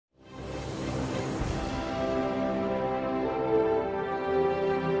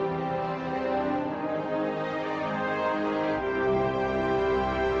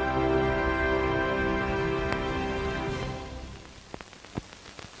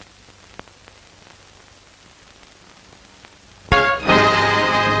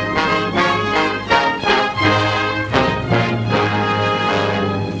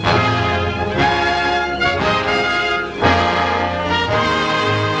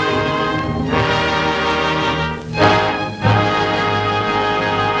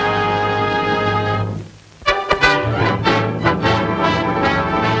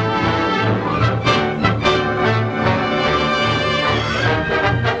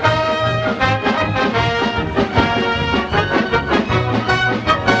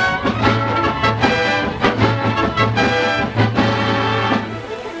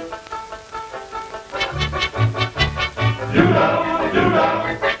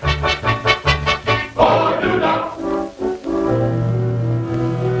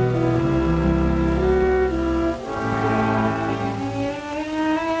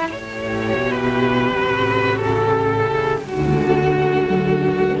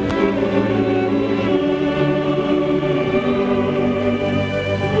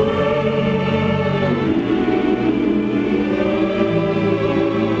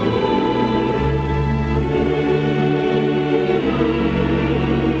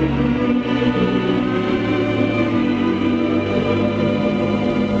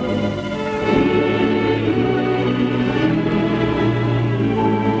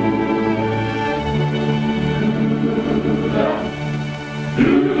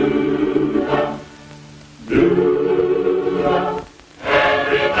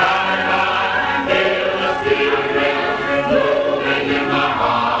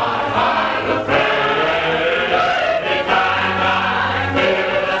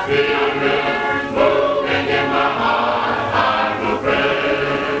Spirit moving in my heart, I will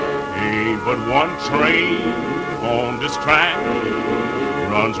pray. Ain't but one train on this track,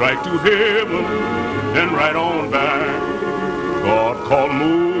 runs right to heaven and right on back. God called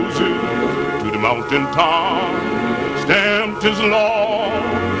Moses to the mountain top, stamped his law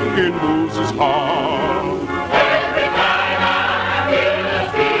in Moses' heart. Every time I feel the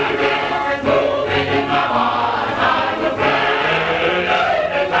Spirit moving in my heart, I will pray.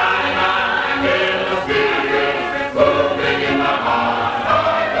 Every time I feel the Spirit moving in my heart, I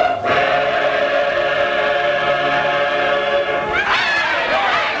will pray.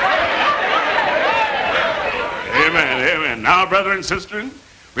 Amen, amen. Now, brother and sister,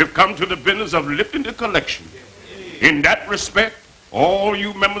 we've come to the business of lifting the collection. In that respect, all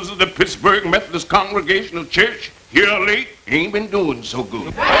you members of the Pittsburgh Methodist Congregational Church here late ain't been doing so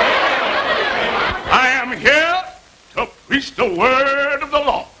good. I am here to preach the word of the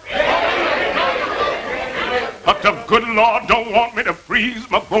Lord. But the good Lord don't want me to freeze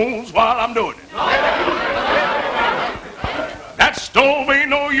my bones while I'm doing it. That stove ain't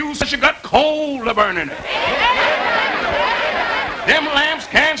no use unless you got coal to burn in it. Them lamps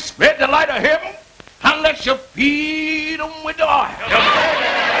can't spread the light of heaven unless you feed them with the oil.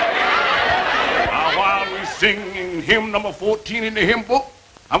 Now, while we sing hymn number 14 in the hymn book,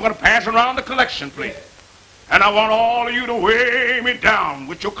 I'm going to pass around the collection plate. And I want all of you to weigh me down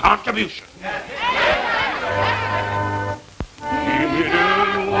with your contribution. Give me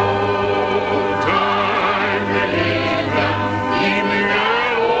the old time religion. Give me the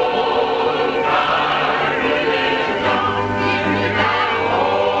old time religion. Give me the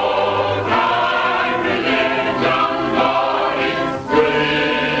old time religion. Lord, it's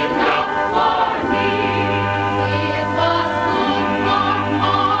good enough for me. It was good for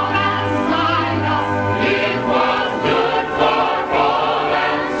Paul and Silas. It was good for Paul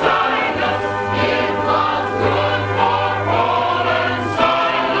and Silas. It was good for Paul and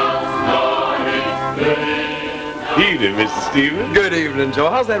Silas. Lord, it's good. Evening, Mr. Stevens. Good evening, Joe.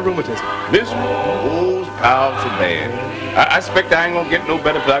 How's that rheumatism? This most powerful bad. I expect I ain't gonna get no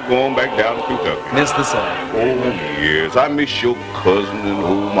better if I go on back down to Kentucky. Miss the sun. Oh, yes. I miss your cousin and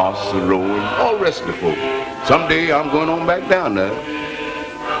old Master Rowe and all the rest of the folks. Someday I'm going on back down there.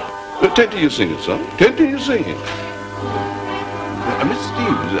 Tend to you singing, son. Tend to you singing. Mr.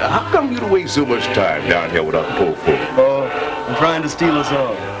 Stevens, how come you to waste so much time down here with our poor folk? Oh, I'm trying to steal us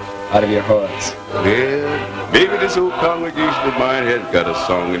all out of your hearts. Yeah, maybe this old congregation of mine has got a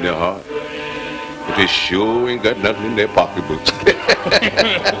song in their heart. But they sure ain't got nothing in their pocketbooks.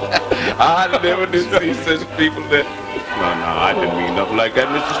 I never did see such people that... No, I didn't mean nothing like that,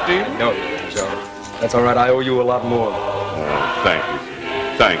 Mr. Stevens. No, Joe. That's all right. I owe you a lot more. Oh, thank you,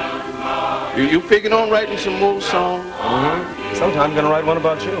 sir. Thank you. You picking on writing some more songs? Mm-hmm. Sometime I'm going to write one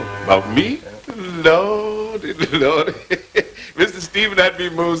about you. About me? Yeah. Lord. Mr. Stevens, that'd be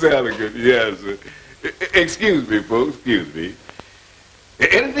most elegant. Yes, sir. Excuse me, folks. Excuse me.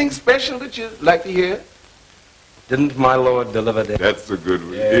 Anything special that you'd like to hear? Didn't my Lord deliver Daniel? That's a good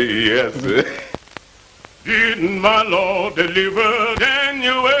one. Yeah. Yes, sir. Didn't my Lord deliver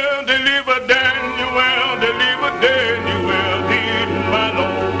Daniel? Deliver Daniel, deliver Daniel. Didn't my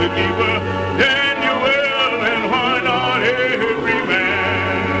Lord deliver Daniel? And why not every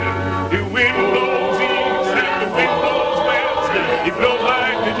man? The wind blows east and the wind blows west. It blows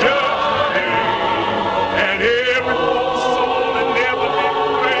like the judgment day. And every poor soul that never did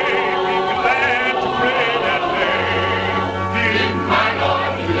pray be glad to pray that day. Didn't my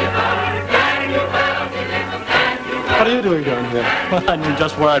Lord deliver Daniel? What are you doing down here? Well, I knew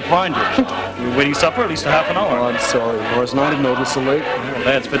just where I'd find you. You were waiting supper at least a half an hour. Oh, I'm sorry, Horace, and I didn't know it was so late. Well,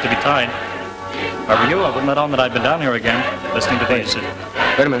 Dad's fit to be tied. If I were you, I wouldn't let on that I'd been down here again, listening to these.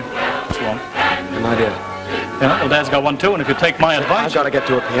 Wait a minute. What's wrong? An idea. Yeah, well, Dad's got one too, and if you take my advice... I've got to get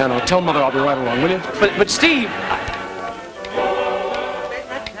to a piano. Tell Mother I'll be right along, will you? But Steve...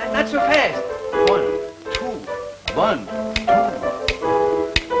 Not so fast. 1, 2, 1, 2, 2.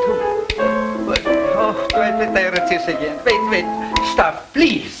 But, oh, wait, there it is again. Wait. Stop,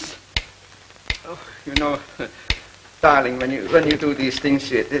 please. Oh, you know, darling, when you do these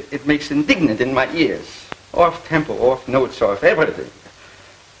things, it makes indignant in my ears. Off tempo, off notes, off everything.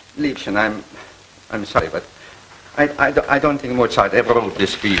 Liebchen, I'm sorry, but I don't think Mozart ever wrote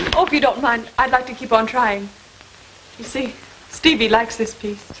this for you. Oh, if you don't mind, I'd like to keep on trying. You see, Stevie likes this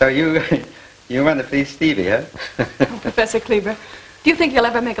piece. So you want to please Stevie, huh? Oh, Professor Kleber, do you think he'll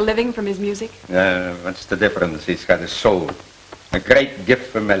ever make a living from his music? What's the difference? He's got a soul, a great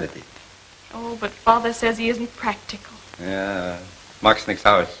gift for melody. Oh, but Father says he isn't practical. Yeah, Max nichts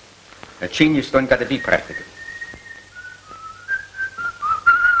aus. A genius don't got to be practical.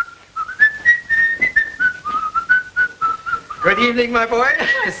 Good evening, my boy.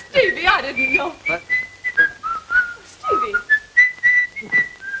 Oh, Stevie, I didn't know. What? Stevie.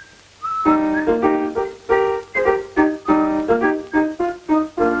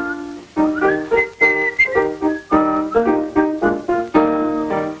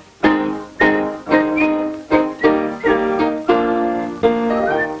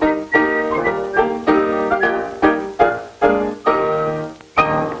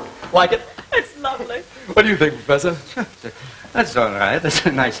 Like it? It's lovely. What do you think, Professor? That's all right. That's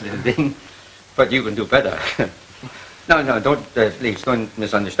a nice little thing. But you can do better. No, don't, please don't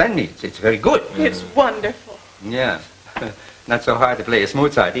misunderstand me. It's very good. It's wonderful. Yeah. Not so hard to play a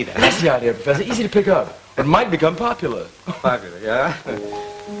smooth side either. That's the idea, Professor. Easy to pick up. It might become popular. Popular, yeah?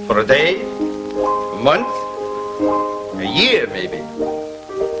 For a day, a month, a year maybe.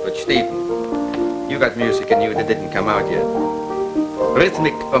 But Stephen, you got music in you that didn't come out yet.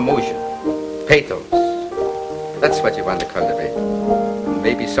 Rhythmic emotion, pathos. That's what you want to cultivate. And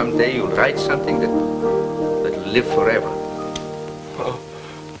maybe someday you'll write something that'll live forever. Oh,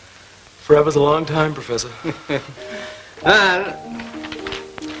 forever's a long time, Professor. Well,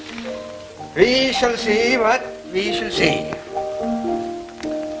 we shall see what we shall see.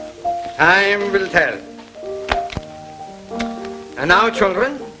 Time will tell. And now,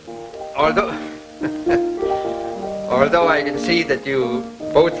 children, although I can see that you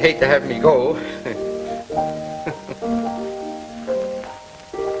both hate to have me go,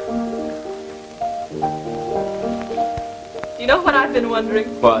 You know what I've been wondering?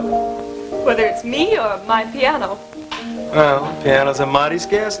 What? Whether it's me or my piano. Well, pianos are mighty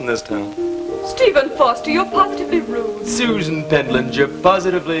scarce in this town. Stephen Foster, you're positively rude. Susan Pentland, you're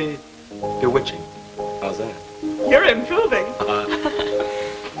positively bewitching. How's that? You're improving.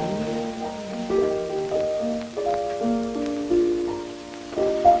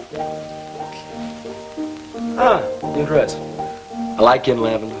 New dress. I like you in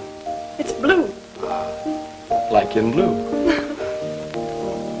lavender. It's blue. Like you in blue.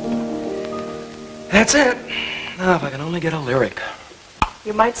 That's it. Now, if I can only get a lyric.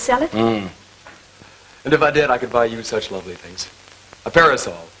 You might sell it? And if I did, I could buy you such lovely things. A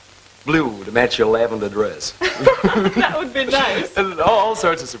parasol. Blue to match your lavender dress. That would be nice. And all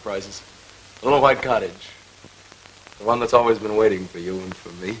sorts of surprises. A little white cottage. The one that's always been waiting for you and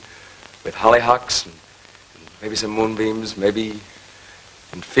for me. With hollyhocks and maybe some moonbeams, maybe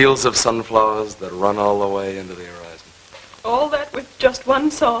in fields of sunflowers that run all the way into the horizon. All that with just one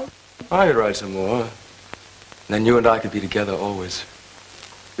song. I could write some more. And then you and I could be together always.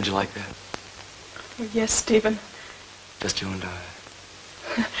 Would you like that? Oh, yes, Stephen. Just you and I.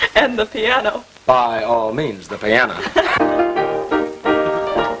 And the piano. By all means, the piano.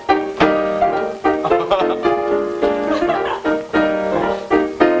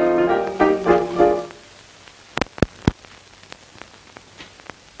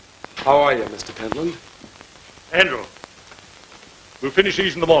 How are you, Mr. Pentland? Andrew, we'll finish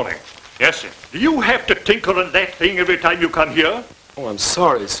these in the morning. Yes, sir. Do you have to tinker on that thing every time you come here? Oh, I'm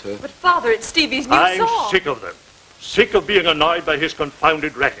sorry, sir. But, Father, it's Stevie's new I'm song. sick of them. Sick of being annoyed by his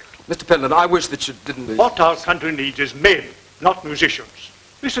confounded racket. Mr. Pentland, I wish that you didn't... What our country needs is men, not musicians.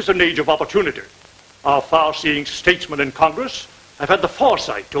 This is an age of opportunity. Our far-seeing statesmen in Congress have had the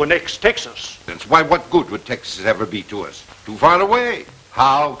foresight to annex Texas. Why, what good would Texas ever be to us? Too far away.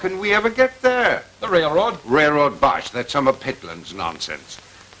 How can we ever get there? The railroad? Railroad bosh, that's some of Pitland's nonsense.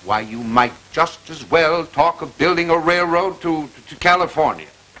 Why, you might just as well talk of building a railroad to California.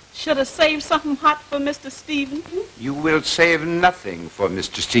 Should have saved something hot for Mr. Stephen. You will save nothing for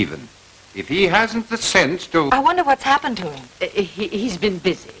Mr. Stephen. If he hasn't the sense to... I wonder what's happened to him. He's been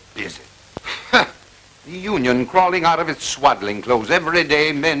busy. Busy. The Union crawling out of its swaddling clothes every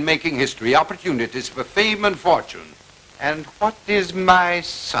day, men making history, opportunities for fame and fortune. And what is my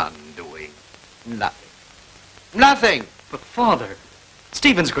son doing? Nothing. Nothing! But, Father,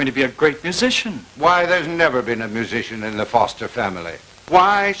 Stephen's going to be a great musician. Why, there's never been a musician in the Foster family.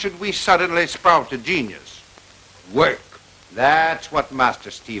 Why should we suddenly sprout a genius? Work. That's what Master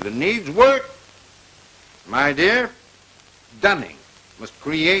Stephen needs, work. My dear, Dunning must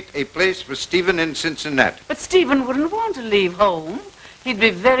create a place for Stephen in Cincinnati. But Stephen wouldn't want to leave home. He'd be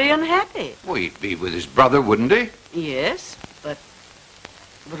very unhappy. Well, he'd be with his brother, wouldn't he? Yes, but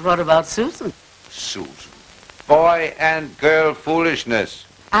what about Susan? Susan. Boy and girl foolishness.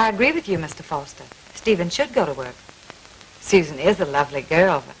 I agree with you, Mr. Foster. Stephen should go to work. Susan is a lovely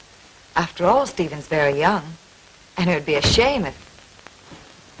girl, but after all, Stephen's very young. And it would be a shame if...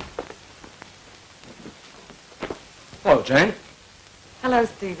 Hello, Jane. Hello,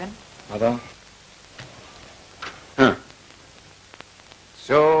 Stephen. Mother.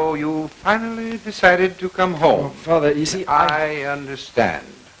 So you finally decided to come home. Oh, Father, you see, I understand.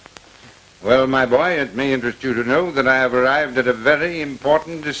 Well, my boy, it may interest you to know that I have arrived at a very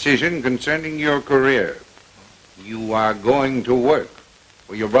important decision concerning your career. You are going to work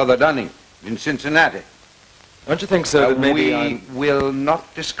for your brother Dunning in Cincinnati. Don't you think, sir, that maybe we will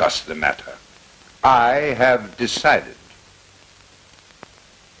not discuss the matter. I have decided.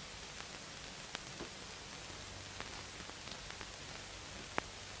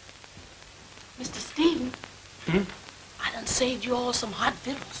 Mr. Stephen, I done saved you all some hot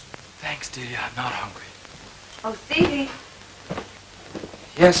victuals. Thanks, dearie. I'm not hungry. Oh, Stevie,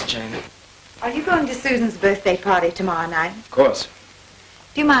 Yes, Jane. are you going to Susan's birthday party tomorrow night? Of course.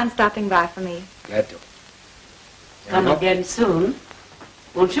 Do you mind stopping by for me? Glad to. Come again soon.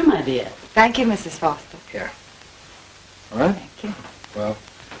 Won't you, my dear? Thank you, Mrs. Foster. Here. All right? Thank you. Well,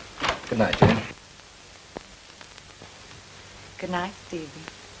 good night, Jane. Good night, Stevie.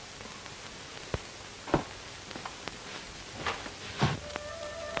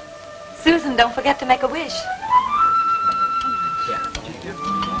 Susan, don't forget to make a wish.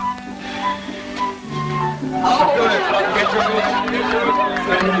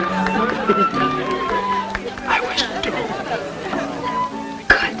 I wish to.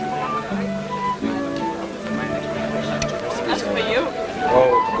 Good. That's for you.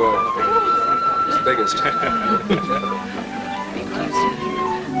 Oh, good. It's the biggest.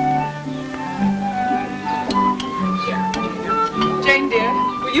 Jane, dear,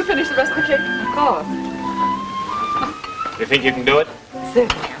 will you finish the rest of the cake? Of course. You think you can do it?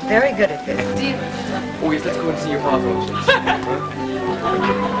 Certainly. I'm very good at this. Steve. Oh, yes, let's go and see your father.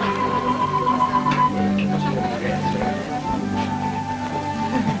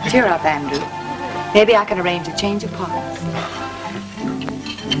 Cheer up, Andrew. Maybe I can arrange a change of parts.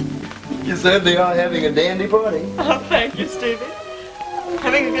 You said they are having a dandy party. Oh, thank you, Stevie.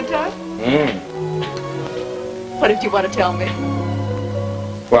 Having a good time? What did you want to tell me?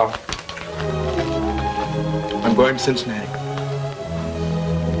 Well, I'm going to Cincinnati.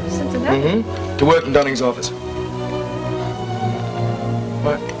 Cincinnati? To work in Dunning's office.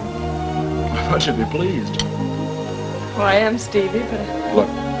 What? I thought you'd be pleased. Well, I am, Stevie, but... Look.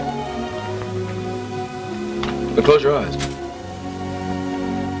 But close your eyes.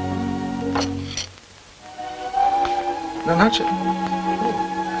 No, not yet.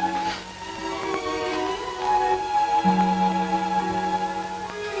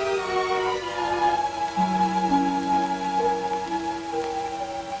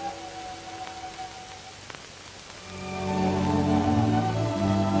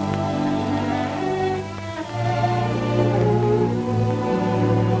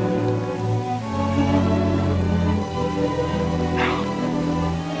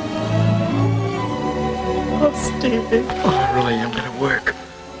 Stevie. Oh, I really am going to work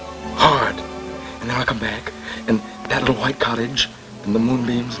hard. And then I'll come back, and that little white cottage, and the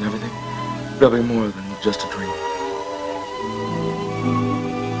moonbeams and everything, there'll be more than just a dream.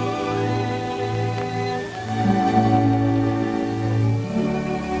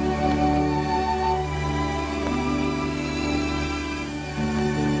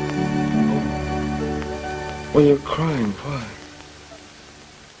 Well, you're crying. Why?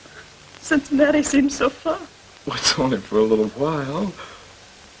 Cincinnati seems so far. Well, it's only for a little while.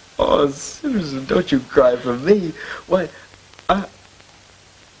 Oh, Susan, don't you cry for me. Why,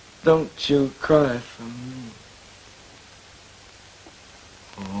 don't you cry for me.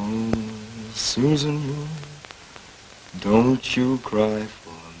 Oh, Susan, don't you cry for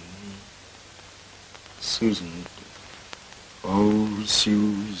me. Susan, oh,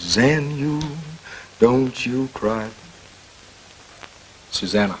 Suzanne, you, don't you cry.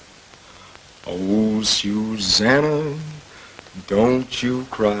 Susanna. Oh, Susanna, don't you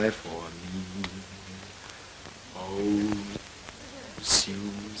cry for me. Oh,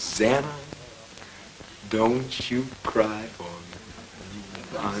 Susanna, don't you cry for me.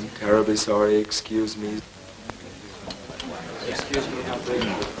 I'm terribly sorry, excuse me. Excuse me, how big?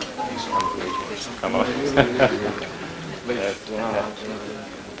 Come on.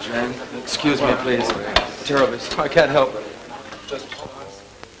 Jen, excuse me, please. Terribly sorry, I can't help it.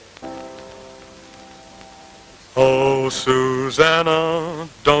 Oh, Susanna,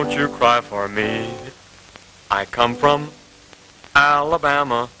 don't you cry for me. I come from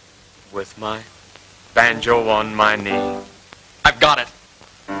Alabama with my banjo on my knee. I've got it.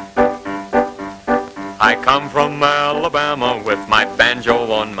 I come from Alabama with my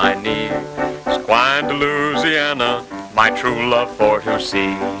banjo on my knee. Squine to Louisiana, my true love for to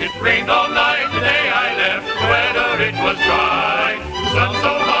see. It rained all night the day I left, whether it was dry. Sun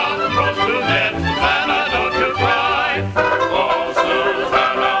so hot, frost to death, Savannah, don't you cry. Oh, Susanna.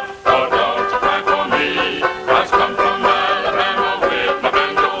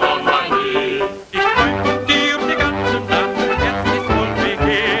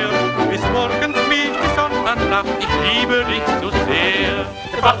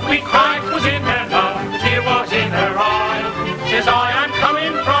 but we cried, 'twas in her love, the tear was in her eye. Says I, I'm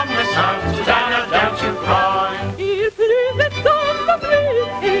coming from the south, Susanna, don't you cry. Il pleuvait dans la nuit,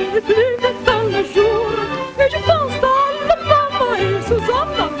 il pleuvait dans le jour, et je pense dans le maman et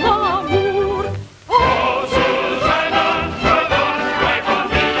Susanna, l'amour. Oh, Susanna, don't cry for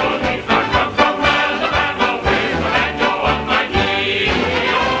me, I come from Alabama, and you're on my knee.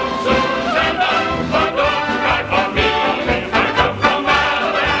 Oh, Susanna, don't cry for me, I come from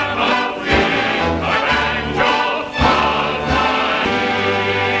Alabama, and you're on my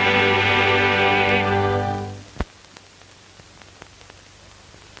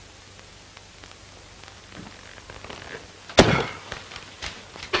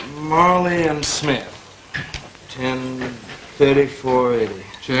Marley and Smith, 103480.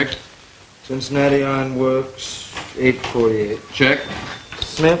 Check. Cincinnati Iron Works, 848. Check.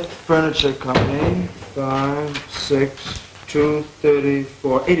 Smith Furniture Company,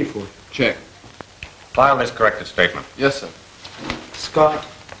 5623484. Check. File this corrected statement. Yes, sir. Scott.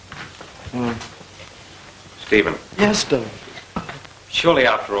 Stephen, Yes, Doug. surely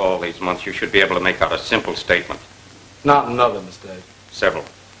after all these months you should be able to make out a simple statement. Not another mistake. Several.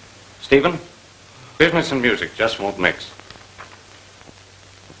 Stephen, business and music just won't mix.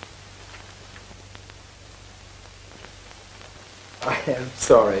 I am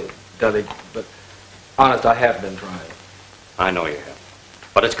sorry, Dudley, but honest, I have been trying. I know you have.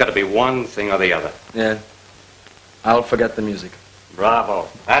 But it's got to be one thing or the other. Yeah. I'll forget the music. Bravo.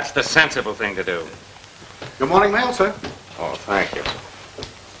 That's the sensible thing to do. Good morning, mail, sir. Oh, thank you.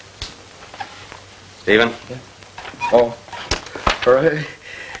 Stephen? Oh, hooray.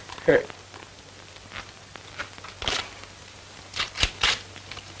 Hooray.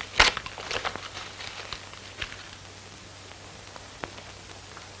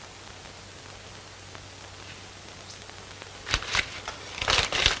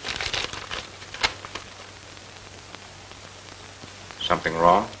 Something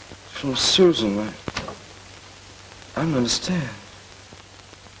wrong? From Susan, I don't understand.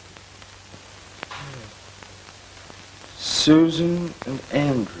 Susan and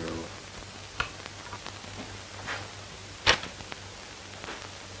Andrew.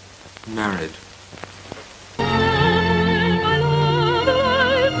 Married.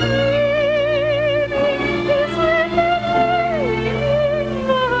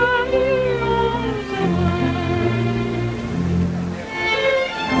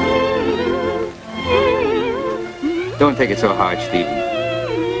 Don't take it so hard, Stephen.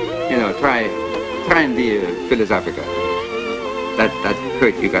 You know, try and be philosophical. That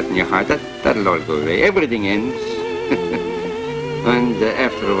hurt you got in your heart, that'll all go away. Everything ends. And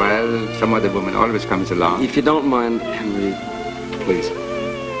after a while, some other woman always comes along. If you don't mind, Henry, please.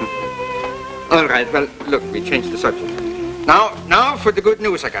 All right, well, look, we changed the subject. Now for the good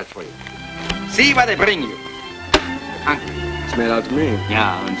news I got for you. See what I bring you. It's made out to me.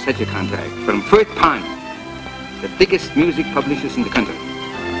 Yeah, and such a contract. From Fort Pond, the biggest music publishers in the country.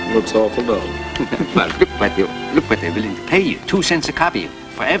 Looks awful dull. Well, look what they're willing to pay you. 2 cents a copy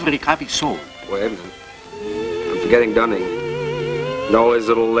for every copy sold. Wait a minute. I'm forgetting Dunning. And all his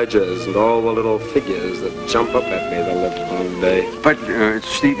little ledgers and all the little figures that jump up at me the live day. But,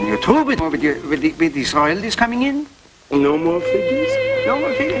 Stephen, you're through with these royalties coming in? No more figures? No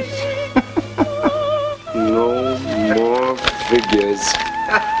more figures. No more figures.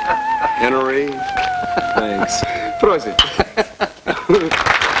 Henry, thanks. Prosit.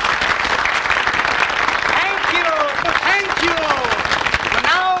 Thank you.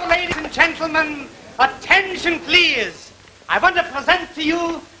 Now, ladies and gentlemen, attention please. I want to present to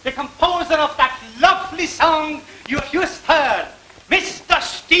you the composer of that lovely song you've just heard, Mr.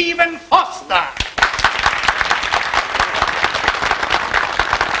 Stephen Foster.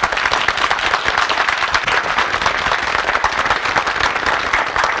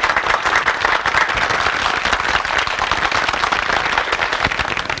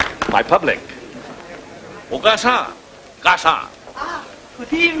 My public. Oh, Garçon. Garçon.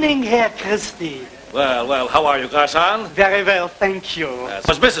 Good evening, Herr Christie. Well, how are you, Garçon? Very well, thank you.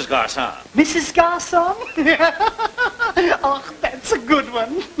 Was Mrs. Garçon? Mrs. Garson? Oh, that's a good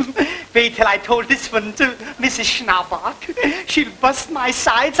one. Wait till I told this one to Mrs. Schnappach. She'll bust my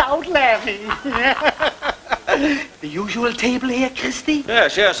sides out laughing. The usual table here, Christie?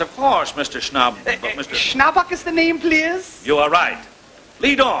 Yes, of course, Mr. Mr. Schnappach is the name, please? You are right.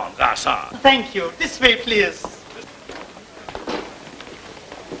 Lead on, Garçon. Thank you. This way, please.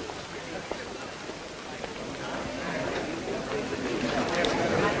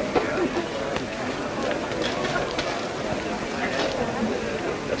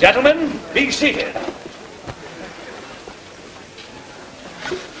 Gentlemen, be seated.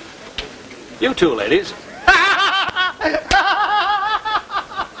 You too, ladies.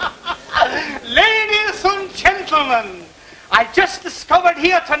 Ladies and gentlemen, I just discovered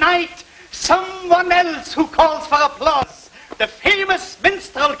here tonight someone else who calls for applause. The famous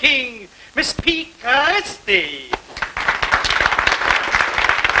minstrel king, Miss P. Christie.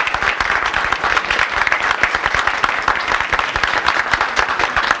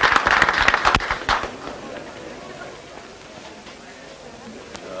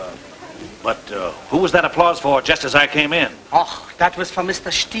 But who was that applause for just as I came in? Oh, that was for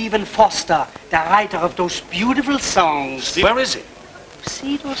Mr. Stephen Foster, the writer of those beautiful songs. Where is he?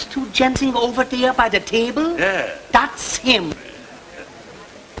 See those two gentlemen over there by the table? Yeah. That's him.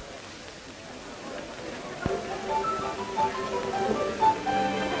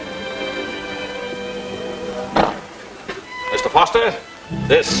 Mr. Foster,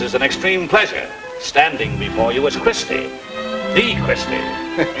 this is an extreme pleasure, standing before you as Christie. The Christie.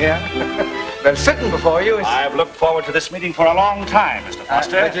 Yeah? Well, sitting before you is... I've looked forward to this meeting for a long time, Mr.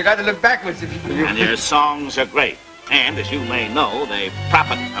 Foster. But you got to look backwards if you... And your songs are great. And, as you may know, they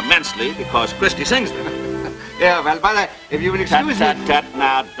profit immensely because Christie sings them. Yeah, well, but if you will excuse me...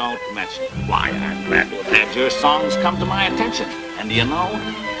 Now, don't mention why I'm glad to have had your songs come to my attention. And you know,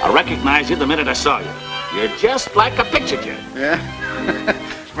 I recognized you the minute I saw you. You're just like a picture, Jim. Yeah?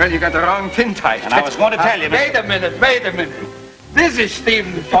 Well, you got the wrong tintype. And I was going to tell you, Wait a minute. This is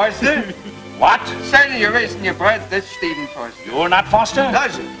Stephen Foster. What? Certainly you're wasting your breath. This is Stephen Foster. You're not Foster?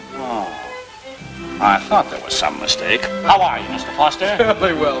 Does it? Oh. I thought there was some mistake. How are you, Mr. Foster?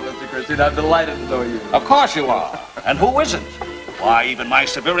 Very well, Mr. Christie. I'm delighted to know you. Of course you are. And who isn't? Why, even my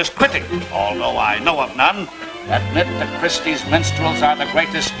severest critic, although I know of none, admit that Christie's minstrels are the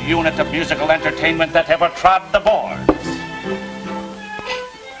greatest unit of musical entertainment that ever trod the boards.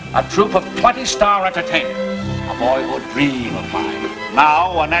 A troupe of 20-star entertainers, a boyhood dream of mine,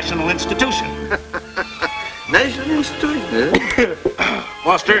 now a national institution. National institution?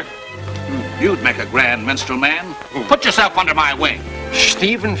 Foster, you'd make a grand minstrel man. Put yourself under my wing.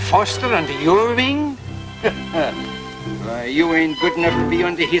 Stephen Foster under your wing? Why, you ain't good enough to be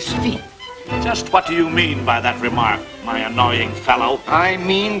under his feet. Just what do you mean by that remark, my annoying fellow? I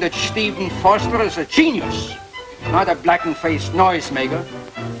mean that Stephen Foster is a genius, not a black-and-faced noisemaker.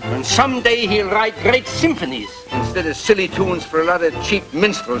 And someday he'll write great symphonies instead of silly tunes for a lot of cheap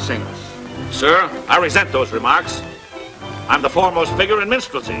minstrel singers. Sir, I resent those remarks. I'm the foremost figure in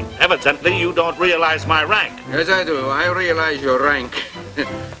minstrelsy. Evidently, you don't realize my rank. Yes, I do. I realize your rank.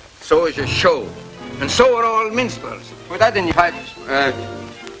 So is your show. And so are all minstrels. Put that in your pipe,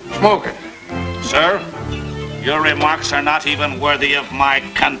 smoking. Sir, your remarks are not even worthy of my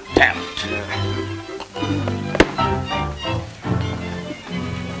contempt.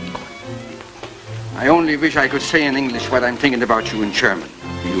 I only wish I could say in English what I'm thinking about you in German.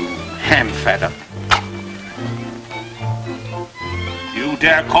 You ham-fatter. You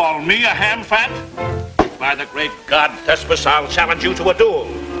dare call me a ham-fat? By the great God, Thespis, I'll challenge you to a duel.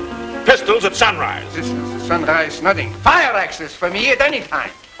 Pistols at sunrise. Pistols at sunrise, nothing. Fire axes for me at any time.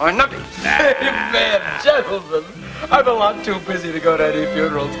 Or nothing. Hey, man, gentlemen, I'm a lot too busy to go to any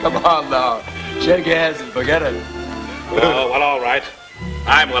funerals. Come on now. Shake hands and forget it. Oh, well, all right.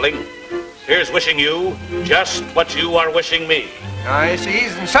 I'm willing. Here's wishing you just what you are wishing me. I see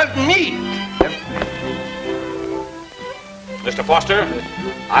he's insulting me. Mr. Foster,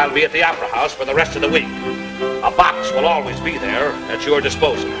 I'll be at the Opera House for the rest of the week. A box will always be there at your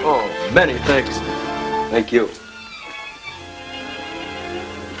disposal. Oh, many thanks. Thank you.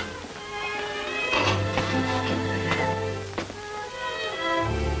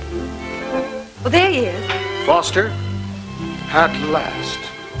 Well, there he is. Foster, at last.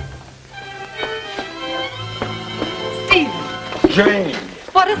 Stephen. Jane.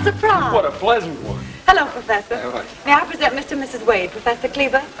 What a surprise. What a pleasant one. Hello, Professor. May I present Mr. and Mrs. Wade, Professor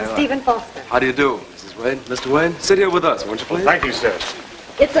Kleber, and Stephen Foster. How do you do, Mrs. Wade? Mr. Wade, sit here with us, won't you, please? Thank you, sir.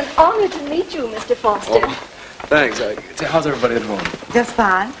 It's an honor to meet you, Mr. Foster. Oh, thanks. How's everybody at home? Just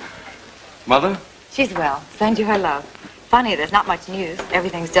fine. Mother? She's well. Send you her love. Funny, there's not much news.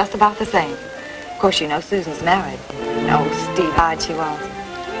 Everything's just about the same. Of course, you know Susan's married. Oh, Steve, how odd she was.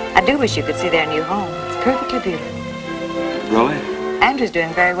 I do wish you could see their new home. It's perfectly beautiful. Really? Andrew's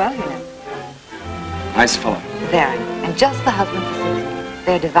doing very well, you know. Nice fellow. Very. And just the husband for Susan.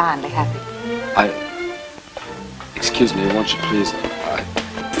 They're divinely happy. Excuse me, won't you please?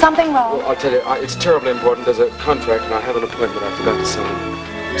 Something wrong? Well, I'll tell you, it's terribly important. There's a contract, and I have an appointment I forgot to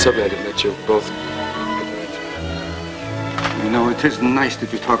sign. Certainly I didn't let you both. You know, it isn't nice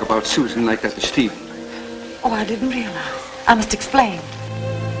that you talk about Susan like that to Stephen. Oh, I didn't realize. I must explain.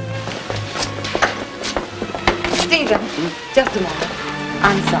 Stephen, just a moment.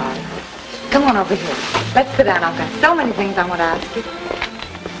 I'm sorry. Come on over here. Let's sit down. I've got so many things I want to ask you.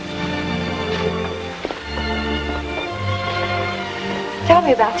 Tell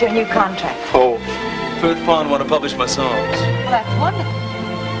me about your new contract. Oh, Firth Pond want to publish my songs. Well, that's wonderful.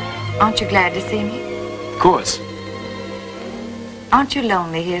 Aren't you glad to see me? Of course. Aren't you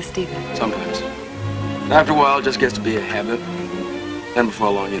lonely here, Stephen? Sometimes. After a while, it just gets to be a habit. Then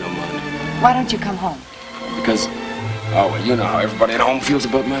before long, you don't mind. Why don't you come home? Because, oh, well, you know how everybody at home feels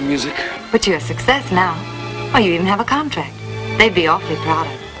about my music. But you're a success now. Oh, you even have a contract. They'd be awfully proud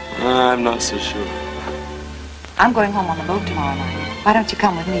of you. I'm not so sure. I'm going home on the boat tomorrow night. Why don't you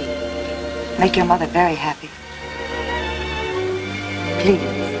come with me? Make your mother very happy. Please.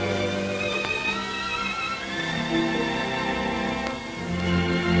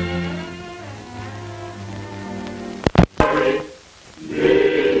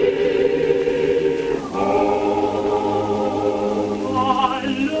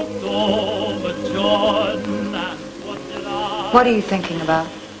 What are you thinking about?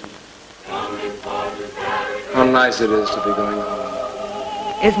 How nice it is to be going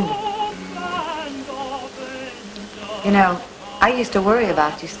home. Isn't it? You know, I used to worry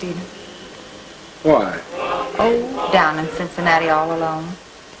about you, Stephen. Why? Oh, down in Cincinnati all alone.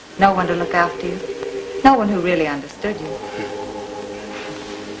 No one to look after you. No one who really understood you.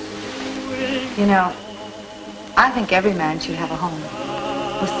 You know, I think every man should have a home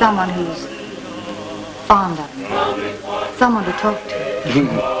with someone who's fond of him. Someone to talk to.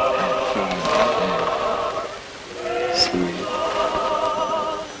 Sweet.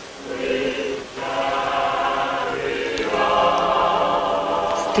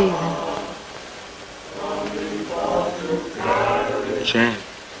 Stephen. Jane.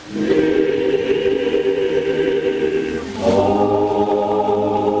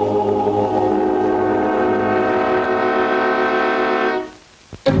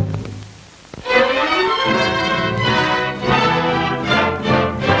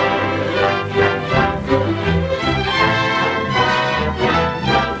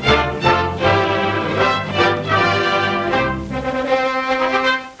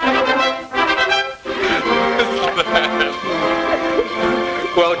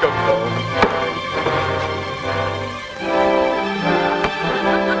 Welcome home.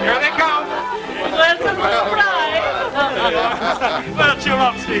 Here they come. Well, cheer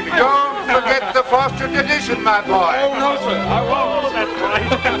up, Stevie. Don't forget the Foster tradition, my boy. Oh, no, sir. I won't. That's right.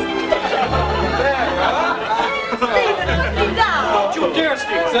 Stephen, look me down. Don't you dare,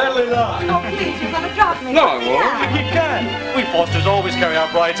 Steve. Sadly not. Oh, please, you're going to drop me. No, I Put me won't. down. You can't. We Fosters always carry our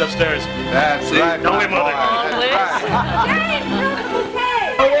brides upstairs. That's right, Don't my we, Mother? boy. That's right. James, look, okay.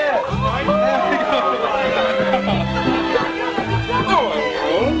 Oh, yes.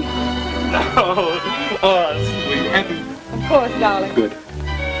 Oh, sweet. Of course, darling. Good.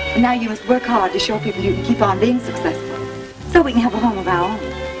 And now you must work hard to show people you can keep on being successful. So we can have a home of our own.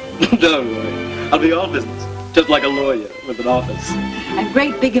 Don't worry. I'll be all business. Just like a lawyer with an office. And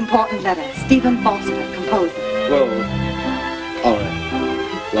great big important letter. Stephen Foster, composer. Whoa. All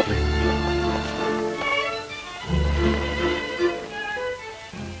right. Lovely.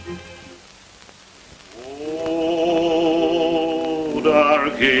 Oh,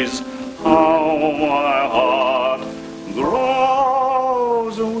 dark is how my heart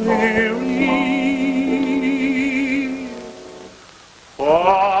grows weary,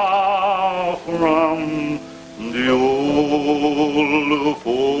 far from the old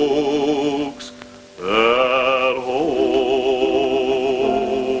folks at home.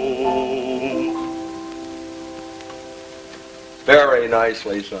 Very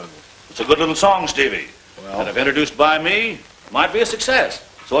nicely sung. It's a good little song, Stevie. And if introduced by me, it might be a success.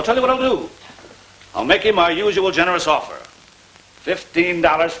 So I'll tell you what I'll do. I'll make him my usual generous offer.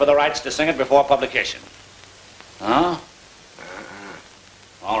 $15 for the rights to sing it before publication. Huh?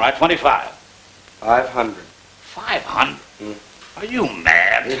 All right, 25. 500. 500? Are you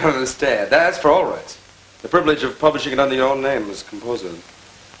mad? You don't understand. That's for all rights. The privilege of publishing it under your own name as composer.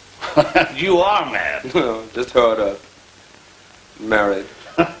 You are mad. No, just hard up. Married.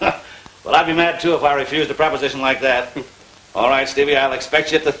 Well, I'd be mad, too, if I refused a proposition like that. All right, Stevie, I'll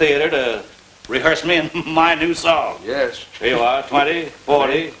expect you at the theater to rehearse me and my new song. Yes. Here you are, 20,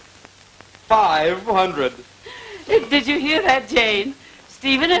 40. 500. Did you hear that, Jane?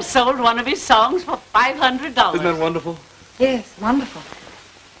 Stephen has sold one of his songs for $500. Isn't that wonderful? Yes, wonderful.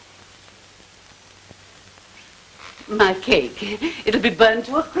 My cake. It'll be burned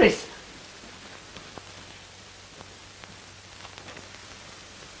to a crisp.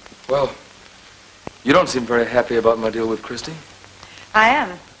 Well, you don't seem very happy about my deal with Christy. I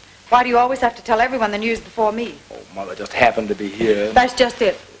am. Why do you always have to tell everyone the news before me? Oh, Mother just happened to be here. That's just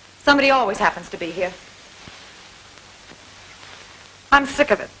it. Somebody always happens to be here. I'm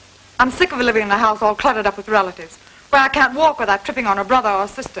sick of it. I'm sick of living in a house all cluttered up with relatives, where I can't walk without tripping on a brother or a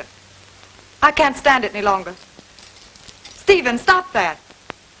sister. I can't stand it any longer. Stephen, stop that.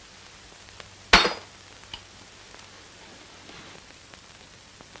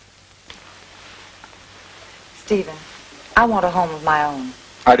 Stephen, I want a home of my own.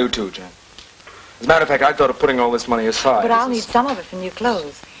 I do too, Jen. As a matter of fact, I thought of putting all this money aside. But I'll need some of it for new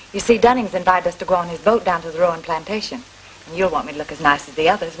clothes. You see, Dunning's invited us to go on his boat down to the Rowan plantation. And you'll want me to look as nice as the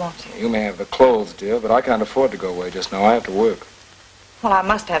others, won't you? You may have the clothes, dear, but I can't afford to go away just now. I have to work. Well, I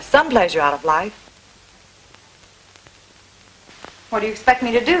must have some pleasure out of life. What do you expect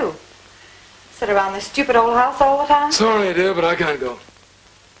me to do? Sit around this stupid old house all the time? Sorry, dear, but I can't go.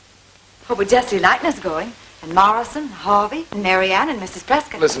 Oh, but Jessie Lightner's going. And Morrison, and Harvey, and Marianne, and Mrs.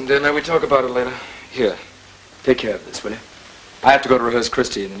 Prescott. Listen, dear, now we talk about it later. Here, take care of this, will you? I have to go to rehearse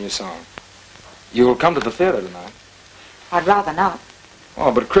Christie in the new song. You'll come to the theater tonight. I'd rather not.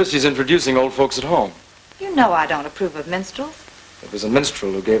 Oh, but Christie's introducing Old Folks at Home. You know I don't approve of minstrels. It was a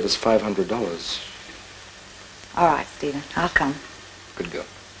minstrel who gave us $500. All right, Stephen, I'll come. Good girl.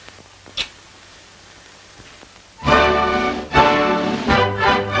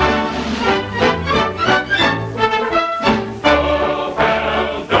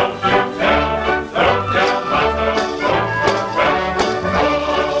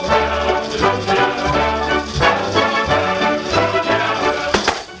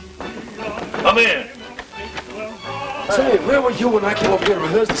 Come in. Say, where were you when I came over here to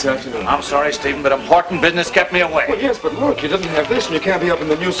rehearse this afternoon? I'm sorry, Stephen, but important business kept me away. Well, yes, but look, you didn't have this, and you can't be up in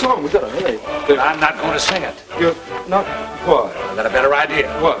the new song. We gotta hurry. I'm not going to sing it. You're not? What? I got a better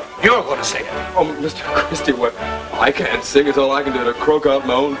idea. What? You're going to sing it. Oh, Mr. Christie, what? I can't sing. It's all I can do to croak out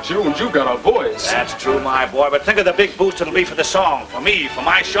my own tunes. You've got a voice. That's true, my boy, but think of the big boost it'll be for the song, for me, for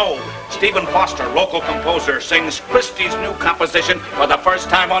my show. Stephen Foster, local composer, sings Christie's new composition for the first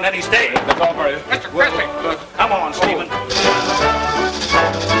time on any stage. That's all for you. Mr. Christie, come on, Stephen.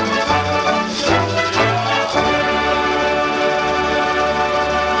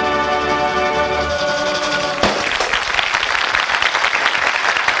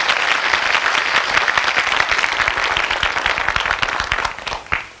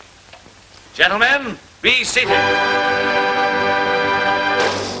 Gentlemen, be seated.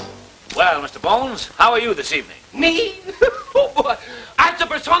 Well, Mr. Bones, how are you this evening? Me? Oh, boy. I'm the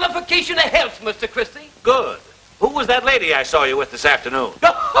personification of health, Mr. Christie. Good. Who was that lady I saw you with this afternoon?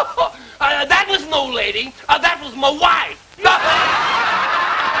 That was no lady. That was my wife.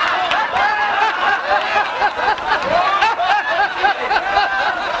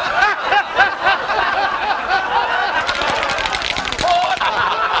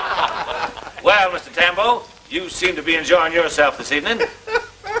 Well, Mr. Tambo, you seem to be enjoying yourself this evening.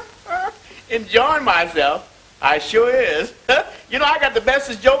 Enjoying myself? I sure is. You know, I got the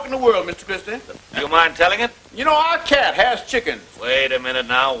bestest joke in the world, Mr. Christie. Do you mind telling it? You know, our cat has chickens. Wait a minute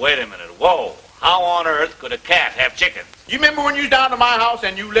now, wait a minute. Whoa, how on earth could a cat have chickens? You remember when you was down to my house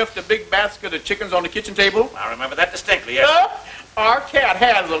and you left a big basket of chickens on the kitchen table? I remember that distinctly, yes. Our cat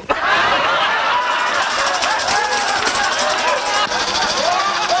has them.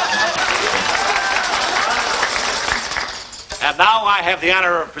 And now I have the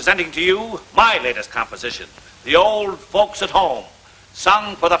honor of presenting to you my latest composition, The Old Folks at Home,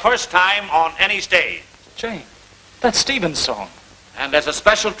 sung for the first time on any stage. Jane, that's Stephen's song. And as a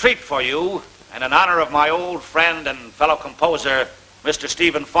special treat for you, and in honor of my old friend and fellow composer, Mr.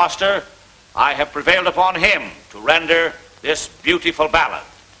 Stephen Foster, I have prevailed upon him to render this beautiful ballad.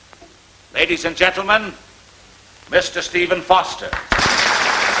 Ladies and gentlemen, Mr. Stephen Foster.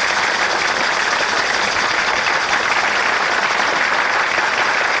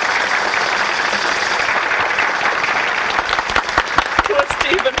 Poor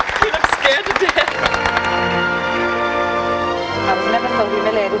Stephen. He looks scared to death. I was never so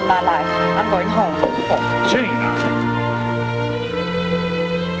humiliated in my life. I'm going home. Oh, Jane.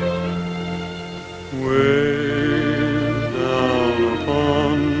 Way down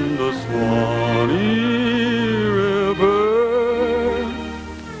upon the Swanee River,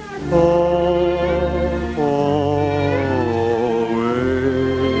 far, far away,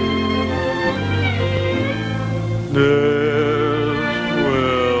 there's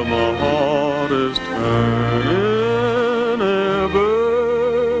where my heart is turning ever.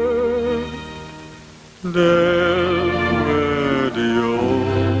 There's where the old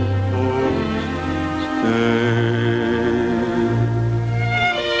folks stay.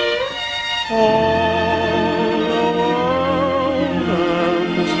 All the world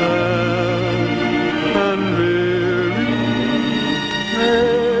and sad and weary,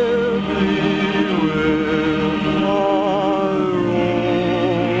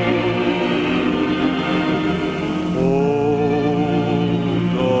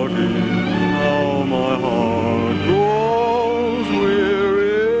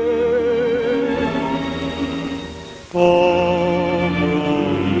 from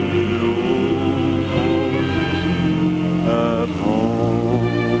at home.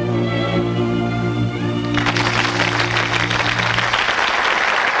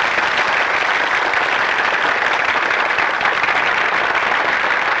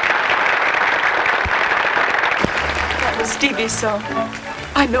 That was Stevie's song.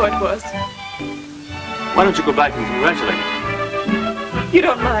 I know it was. Why don't you go back and congratulate him? You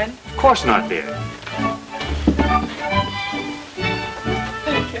don't mind? Of course not, dear.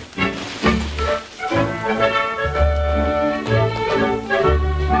 Thank you.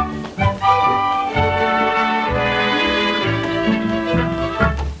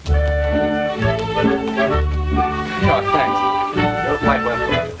 Oh, thanks. You're quite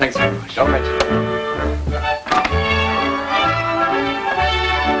welcome. Thanks very much. All right.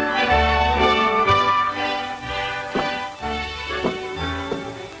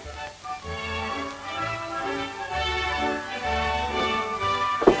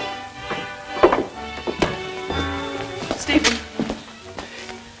 Stephen.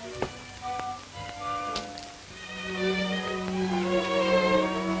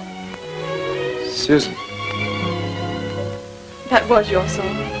 Susan. That was your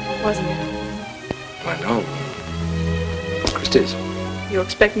song, wasn't it? I know. Christie's. You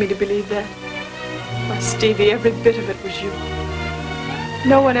expect me to believe that? Why, Stevie, every bit of it was you.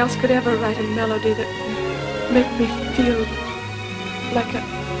 No one else could ever write a melody that would make me feel like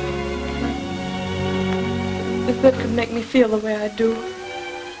that could make me feel the way I do.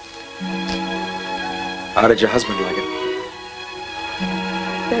 How did your husband like it?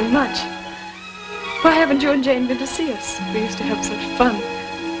 Very much. Why haven't you and Jane been to see us? We used to have such fun.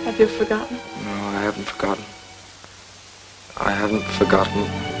 Have you forgotten? No, I haven't forgotten. I haven't forgotten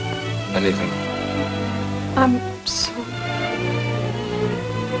anything. I'm so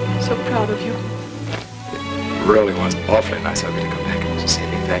proud of you. It really was awfully nice of you to come back and see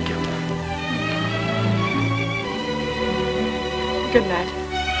me. Thank you. Good night.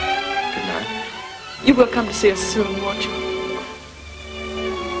 Good night. You will come to see us soon, won't you?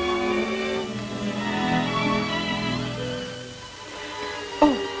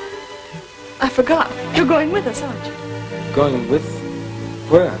 Oh, I forgot. You're going with us, aren't you? Going with?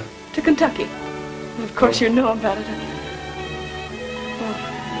 Where? To Kentucky. Well, of course you know about it. Well,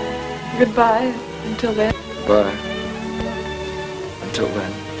 goodbye until then. Bye. Until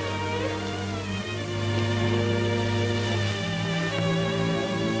then.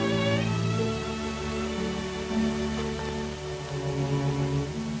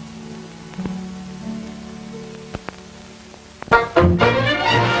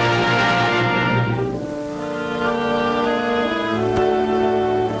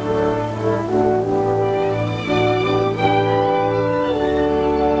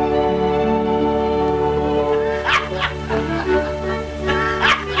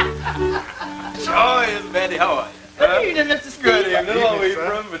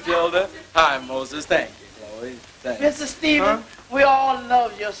 Mr. Stephen, we all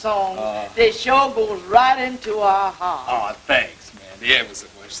love your songs. They sure goes right into our heart. Oh, thanks, man. The air was the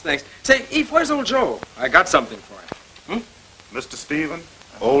worst. Thanks. Say, Eve, where's old Joe? I got something for him. Mr. Stephen,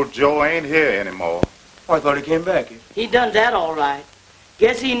 old Joe ain't here anymore. Oh, I thought he came back. He done that all right.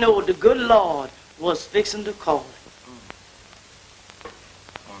 Guess he knowed the good Lord was fixing to call him. Oh,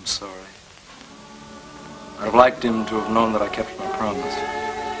 I'm sorry. I'd have liked him to have known that I kept my promise.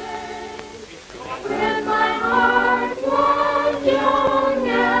 When my heart was young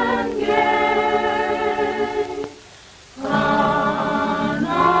and gay, on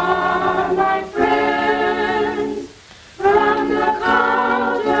my friends, from the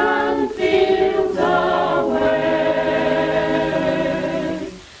cotton fields away,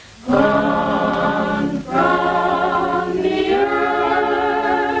 gone from the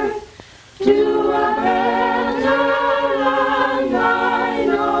earth to a better land I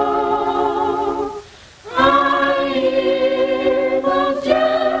know.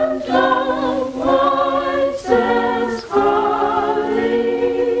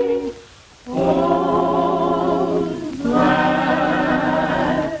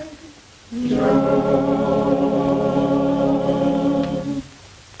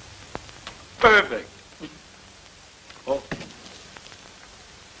 Perfect. Oh.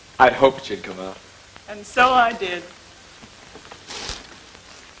 I'd hoped you'd come out. And so I did.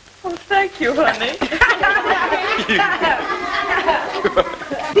 Oh, thank you, honey.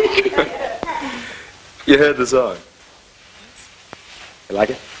 You heard the song? You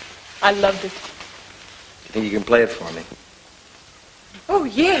like it? I loved it. You think you can play it for me? Oh,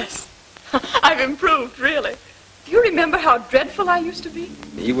 yes. I've improved, really. Do you remember how dreadful I used to be?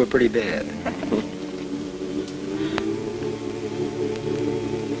 You were pretty bad.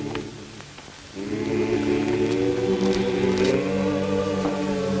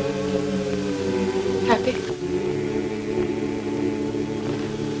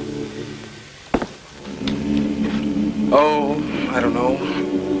 Oh, I don't know.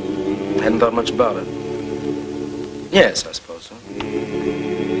 Hadn't thought much about it. Yes, I suppose so.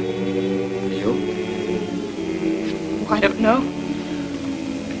 You? I don't know.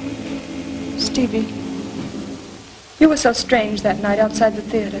 Stevie, you were so strange that night outside the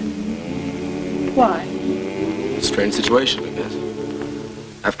theater. Why? Strange situation, I guess.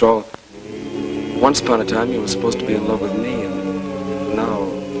 After all, once upon a time you were supposed to be in love with me, and now,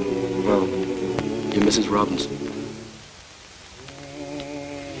 well, you're Mrs. Robinson.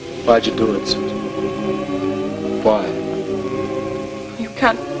 Why'd you do it, Susan? Why? You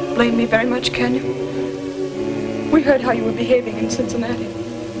can't blame me very much, can you? We heard how you were behaving in Cincinnati.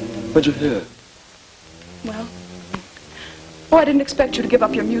 What'd you hear? Well, I didn't expect you to give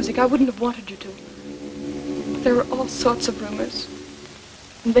up your music. I wouldn't have wanted you to. But there were all sorts of rumors,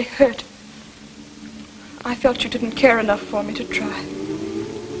 and they hurt. I felt you didn't care enough for me to try.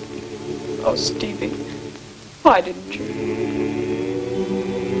 Oh, Stevie, why didn't you?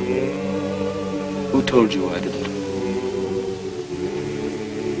 Who told you I didn't?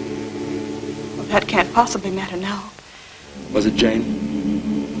 Well, that can't possibly matter now. Was it Jane?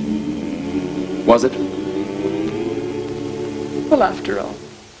 Was it? Well, after all,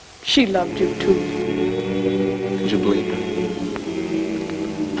 she loved you too. Did you believe her?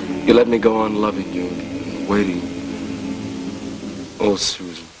 You let me go on loving you, waiting. Oh,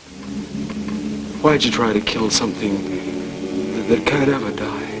 Susan. Why'd you try to kill something that can't ever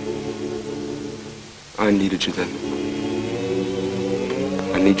die? I needed you then.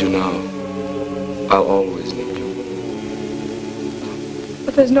 I need you now. I'll always need you.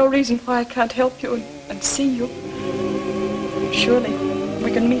 But there's no reason why I can't help you and see you. Surely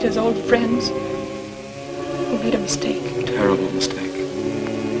we can meet as old friends. We made a mistake. Terrible mistake.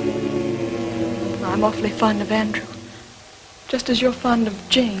 I'm awfully fond of Andrew, just as you're fond of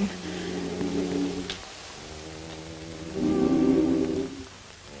Jane.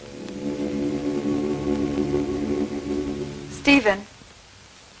 Stephen.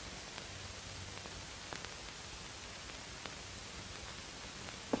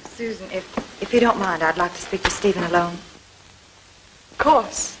 Susan, if you don't mind, I'd like to speak to Stephen alone. Of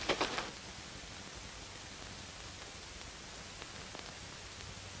course.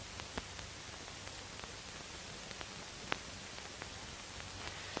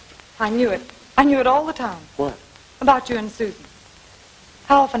 I knew it. I knew it all the time. What? About you and Susan.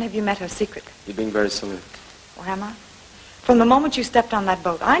 How often have you met her secretly? You're being very silly. Or am I? From the moment you stepped on that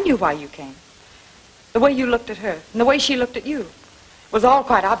boat, I knew why you came. The way you looked at her, and the way she looked at you, was all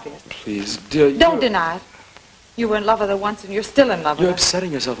quite obvious. Please, dear, Don't deny it. You were in love with her once, and you're still in love with You're her.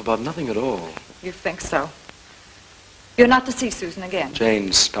 upsetting yourself about nothing at all. You think so. You're not to see Susan again.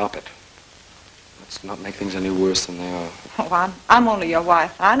 Jane, stop it. Let's not make things any worse than they are. Oh, I'm only your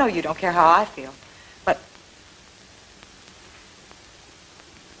wife. I know you don't care how I feel. But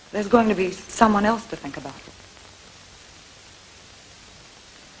there's going to be someone else to think about.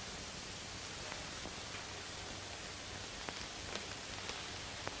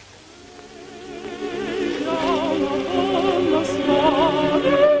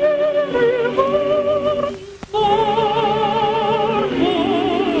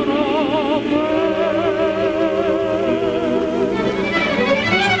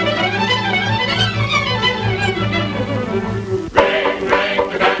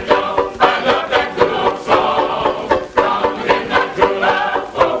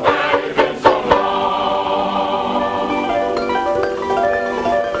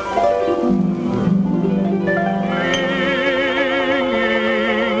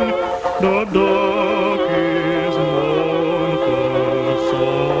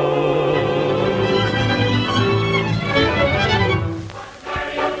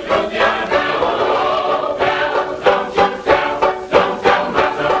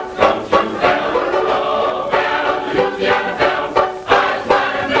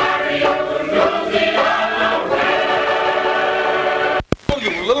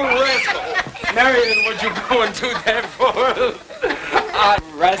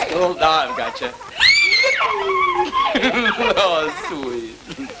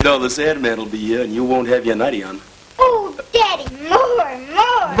 The Sandman will be here, and you won't have your nightie on. Oh, Daddy, more.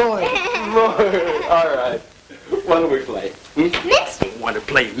 All right. Why don't we play? Minstrels. Want to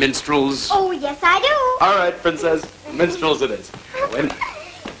play minstrels? Oh, yes, I do. All right, princess. Minstrels it is. Wait.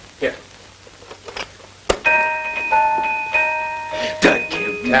 Here. The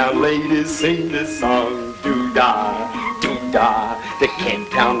Camp Town ladies sing this song. Doo-dah, doo-dah. The Camp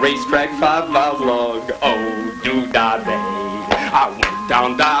Town racetrack 5 miles long. Oh, doo-dah, babe. I went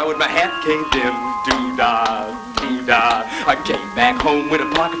down there with my hat caved in, doo-dah, doo-dah. I came back home with a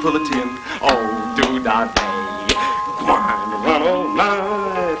pocket full of tin, oh, doo-dah, day. Going to run all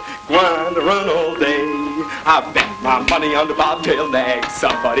night, going to run all day. I bet my money on the bobtail nag.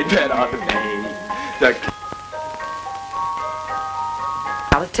 Somebody bet on me.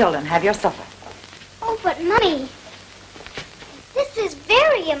 Now, Tilden, have your supper. Oh, but Mummy, this is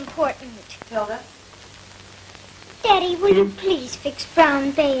very important. Tilda? Daddy, will you please fix Brown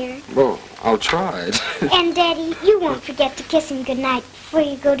Bear? Well, I'll try it. And Daddy, you won't forget to kiss him goodnight before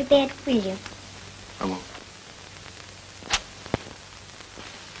you go to bed, will you? I won't.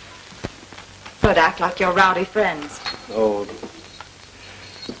 Don't act like you're rowdy friends. Oh.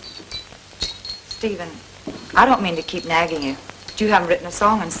 Stephen, I don't mean to keep nagging you, but you haven't written a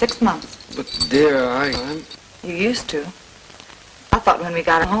song in 6 months. But, dear, I'm... You used to. I thought when we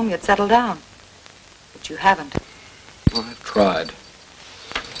got home you'd settle down. But you haven't. Well, I've tried.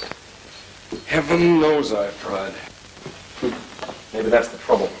 Heaven knows I've tried. Maybe that's the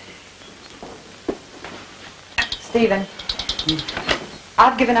trouble. Stephen,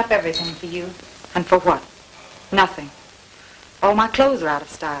 I've given up everything for you. And for what? Nothing. All my clothes are out of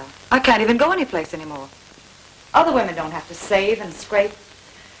style. I can't even go anyplace anymore. Other women don't have to save and scrape.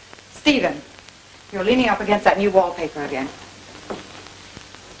 Stephen, you're leaning up against that new wallpaper again.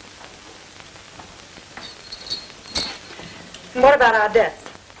 And what about our debts?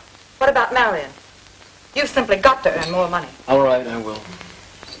 What about Marion? You've simply got to earn more money. All right, I will.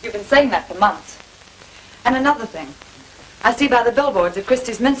 You've been saying that for months. And another thing. I see by the billboards at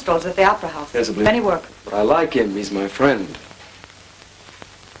Christie's Minstrels at the Opera House. Yes, I believe. Many work. But I like him. He's my friend.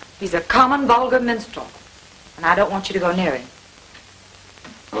 He's a common, vulgar minstrel. And I don't want you to go near him.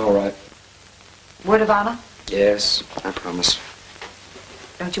 All right. Word of honor? Yes, I promise.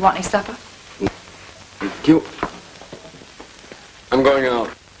 Don't you want any supper? Thank you. I'm going out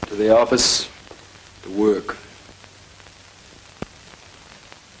to the office to work.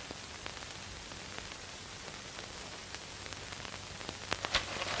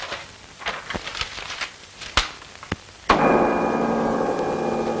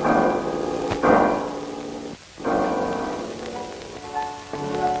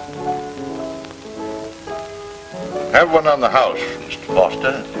 Have one on the house, Mr.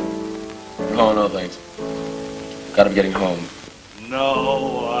 Foster. Oh, no, thanks. Gotta be getting home.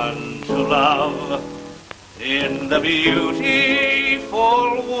 No one to love in the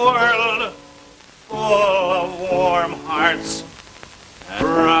beautiful world, full of warm hearts and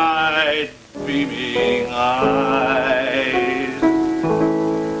bright beaming eyes.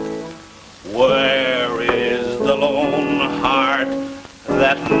 Where is the lone heart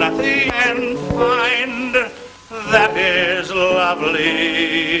that nothing can find that is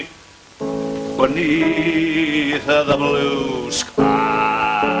lovely beneath the blue sky?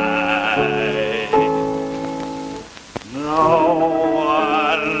 No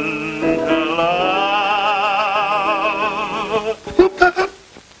one to love.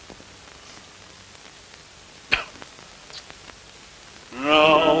 No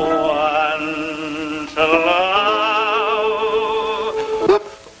one to love.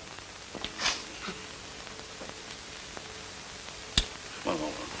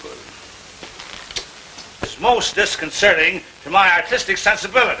 It's most disconcerting to my artistic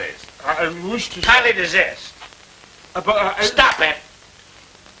sensibilities. I wish to... Kindly desist. Stop it.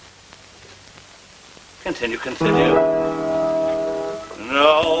 Continue.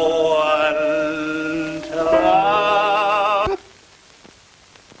 No one to love.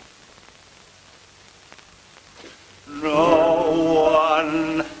 No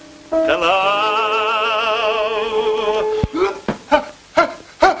one to love.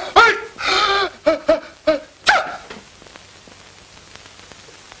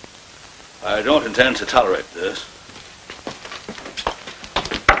 I don't intend to tolerate this.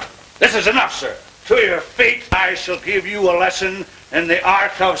 This is enough, sir. To your feet, I shall give you a lesson in the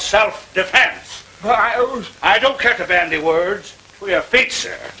art of self-defense. I don't care to bandy words. To your feet,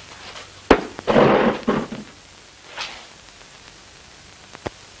 sir.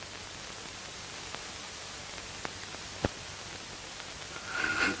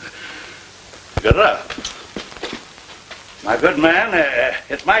 Get up. My good man,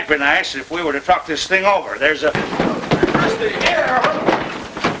 it might be nice if we were to talk this thing over. There's a... Christy, here!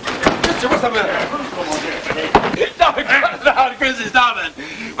 Christy, what's the matter? No, Christy, stop it.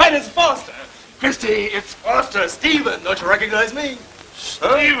 My name's Foster. Christy, it's Foster. Stephen, don't you recognize me?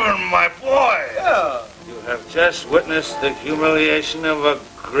 Stephen, my boy! Yeah. You have just witnessed the humiliation of a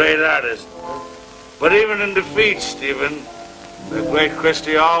great artist. But even in defeat, Stephen, the great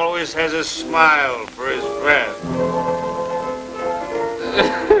Christy always has a smile for his friend.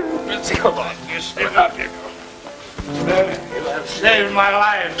 Come on. You have saved my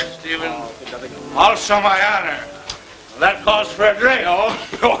life, Stephen. Also my honor. That calls for a drink. No,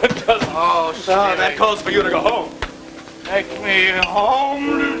 it doesn't. Oh, no, that calls for you to go home. Take me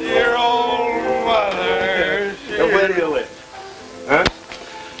home to dear old mother. Where do you live? Huh?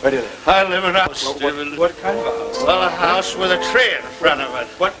 Where do you live? I live in a house. What kind of a house? Well, a house with a tree in front of it.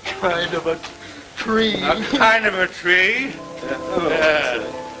 What kind of a tree? A kind of a tree.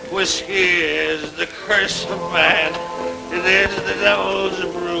 Whiskey is the curse of man. It is the devil's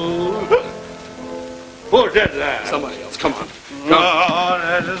brew. Who did that? Somebody else. Come on.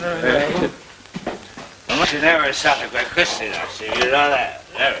 You never sounded like Christy now, Stevie. You know that.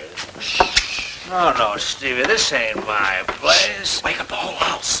 Never. No, Stevie, this ain't my place. Wake up the whole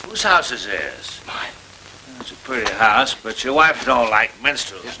house. Whose house is this? Mine. It's a pretty house, but your wife don't like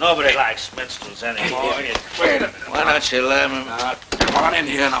minstrels. Yeah. Nobody likes minstrels anymore. Hey, wait a minute. Why don't you let me... Come on in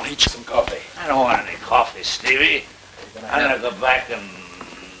here and I'll heat you some coffee. I don't want any coffee, Stevie. I'm gonna go back and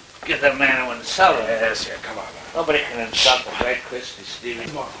get the man who insulted me. Yes, yeah, come on. Nobody can insult the great Christy, Stevie.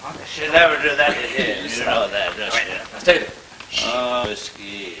 Come on, huh? I should never do that to him. You know that, don't you? Now stay there. Oh,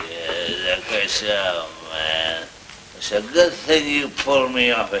 whiskey is a curse of man. It's a good thing you pulled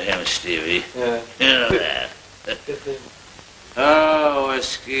me off of him, Stevie. Yeah. You know that. Oh,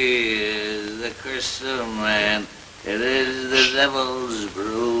 whiskey is the curse of man. It is the devil's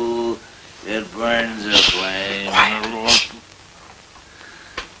brew. It burns a flame.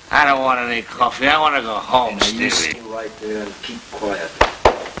 I don't want any coffee. I want to go home, Stevie. You stay right there and keep quiet.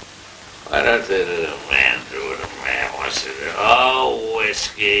 Why don't they let a man do what a man wants to do? Oh,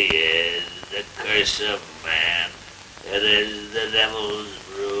 whiskey is the curse of man. It is the devil's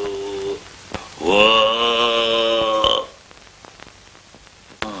brew. Whoa.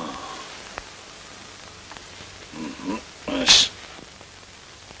 Oh. Yes.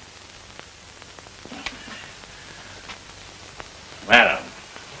 Madam.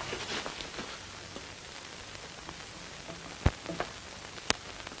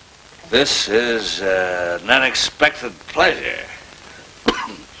 This is an unexpected pleasure.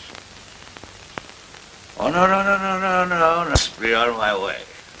 Oh, no. Must be on my way.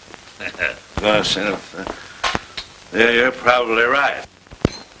 Gosh, yeah, you're probably right.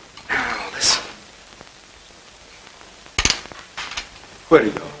 Now, listen. Where'd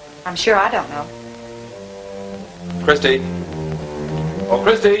he go? I'm sure I don't know. Christy. Oh,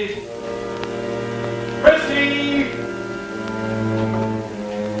 Christy. Christy!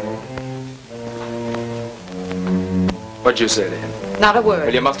 What'd you say to him? Not a word.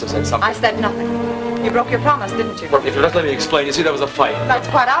 Well, you must have said something. I said nothing. You broke your promise, didn't you? Well, if you'll just let me explain, you see, there was a fight. That's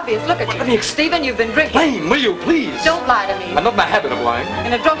quite obvious. Look at you. Let me Stephen, you've been drinking. Explain, will you, please? Don't lie to me. I'm not in the habit of lying.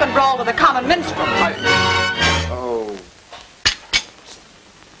 In a drunken brawl with a common minstrel. Oh.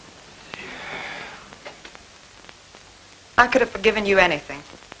 I could have forgiven you anything.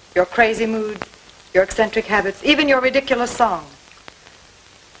 Your crazy mood, your eccentric habits, even your ridiculous song.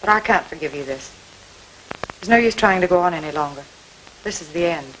 But I can't forgive you this. There's no use trying to go on any longer. This is the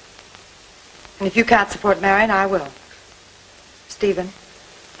end. And if you can't support Marion, I will. Stephen,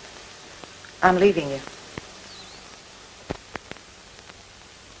 I'm leaving you.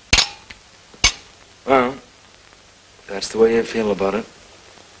 Well, if that's the way you feel about it.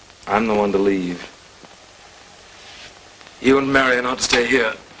 I'm the one to leave. You and Marion ought to stay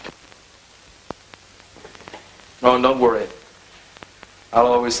here. Oh, and don't worry. I'll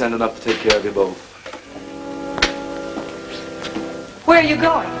always send enough to take care of you both. Where are you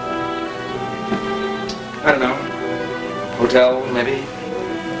going? I don't know. Hotel, maybe.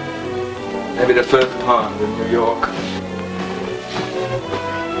 Maybe the First Pond in New York.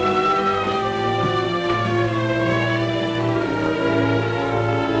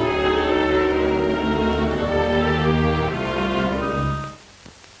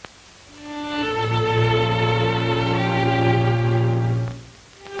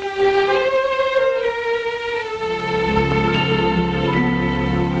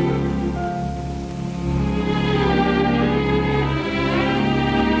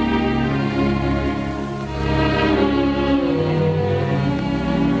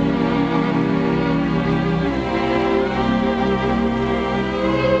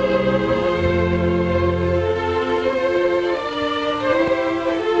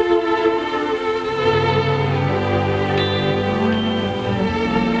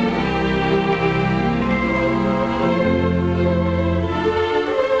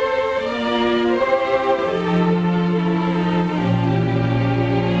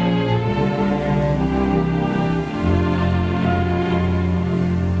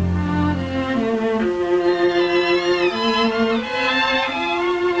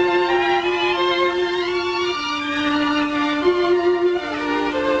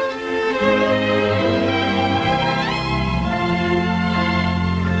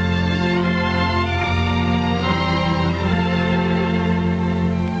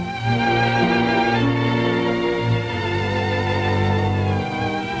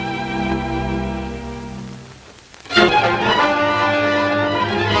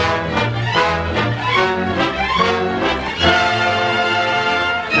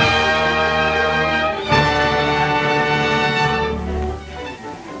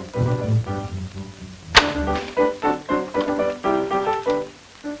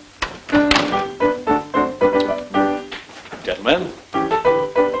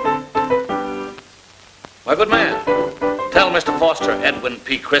 Edwin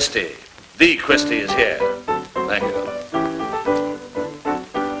P. Christie. The Christie is here. Thank you.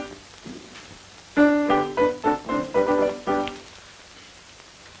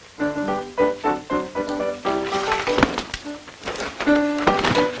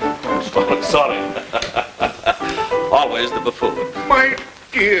 Sorry. Always the buffoon. My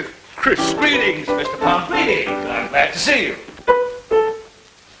dear Chris. Greetings, Mr. Pound. Greetings. I'm glad to see you.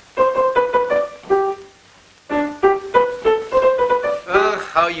 Oh,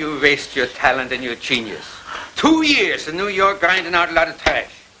 how you waste your talent and your genius. 2 years in New York grinding out a lot of trash.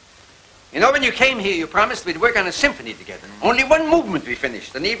 You know, when you came here, you promised we'd work on a symphony together. Only one movement we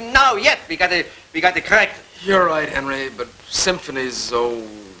finished, and even now yet we got to correct it. You're right, Henry, but symphonies, oh,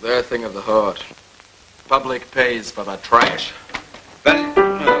 they're a thing of the heart. Public pays for the trash.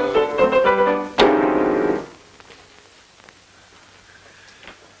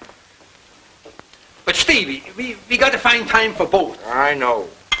 But Stevie, we got to find time for both. I know.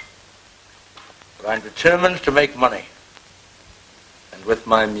 But I'm determined to make money. And with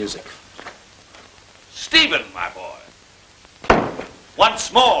my music. Stephen, my boy.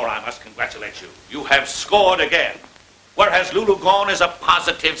 Once more, I must congratulate you. You have scored again. Where Has Lulu Gone is a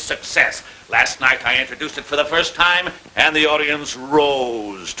positive success. Last night I introduced it for the first time, and the audience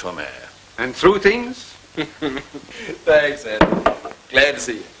rose to me. And through things? Thanks, Ed. Glad to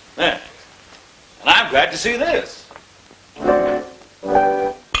see you. Thanks. And I'm glad to see this.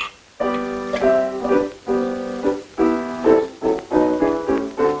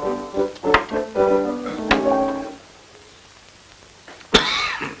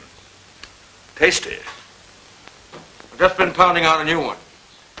 Tasty. I've just been pounding out a new one.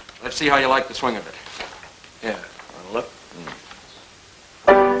 Let's see how you like the swing of it. Yeah, wanna look?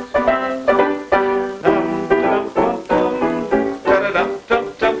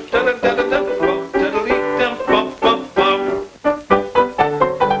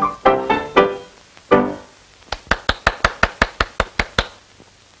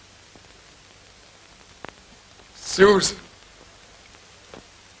 Susan.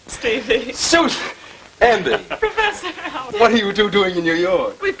 Stevie. Susan! Andy. Professor, how What are you two doing in New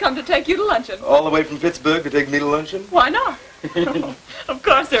York? We've come to take you to luncheon. All the way from Pittsburgh to take me to luncheon? Why not? Of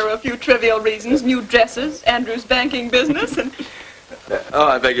course, there are a few trivial reasons. New dresses, Andrew's banking business, and... Oh,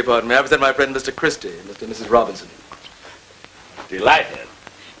 I beg your pardon. May I present my friend, Mr. Christie, Mr. and Mrs. Robinson. Delighted.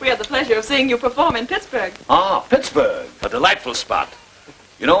 We had the pleasure of seeing you perform in Pittsburgh. Ah, Pittsburgh. A delightful spot.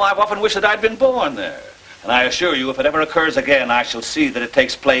 You know, I've often wished that I'd been born there. And I assure you, if it ever occurs again, I shall see that it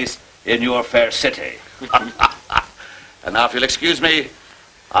takes place in your fair city. And now, if you'll excuse me,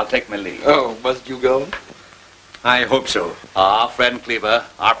 I'll take my leave. Oh, must you go? I hope so. Ah, friend Cleaver,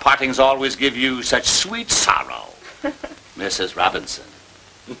 our partings always give you such sweet sorrow. Mrs. Robinson.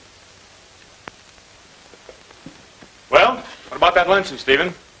 Well, what about that luncheon,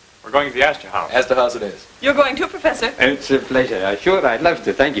 Stephen? We're going to the Astor House. Astor House it is. You're going too, Professor? It's a pleasure. Sure, I'd love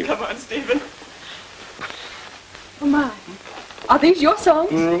to. Thank you. Come on, Stephen. Oh, my. Are these your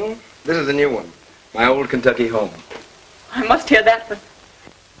songs? Mm-hmm. This is a new one. My Old Kentucky Home. I must hear that one.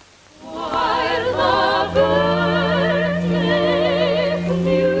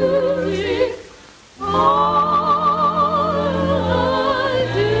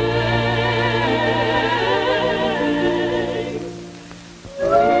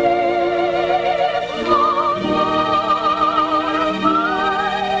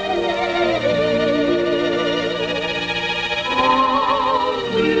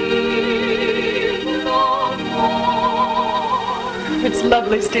 It's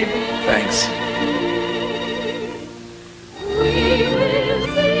lovely, Stephen. Thanks.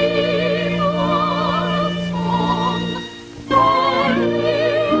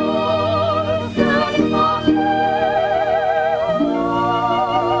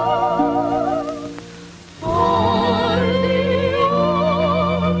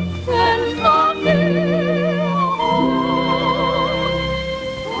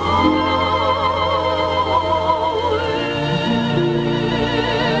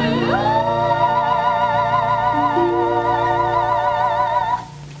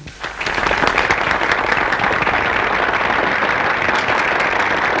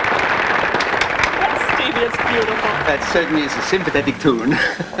 That certainly is a sympathetic tune.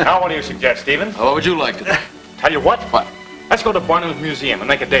 Now, what do you suggest, Stephen? What would you like to do? Tell you what? What? Let's go to Barnum's Museum and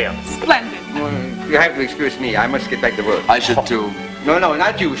make a day of it. Splendid. You have to excuse me. I must get back to work. I should too. No,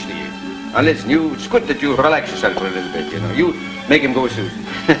 not you, Steve. Now listen, it's good that you relax yourself for a little bit, you know. You make him go, Susan.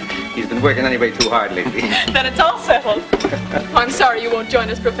 He's been working anyway too hard lately. Then it's all settled. I'm sorry you won't join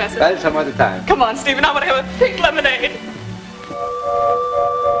us, Professor. Well, some other time. Come on, Stephen. I want to have a pink lemonade.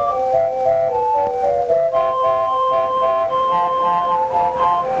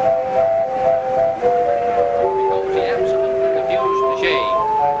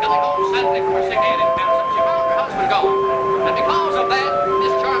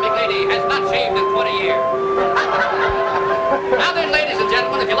 Now then, ladies and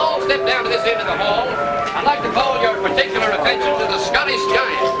gentlemen, if you'll all step down to this end of the hall, I'd like to call your particular attention to the Scottish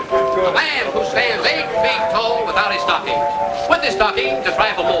giant, a man who stands 8 feet tall without his stockings, with his stockings a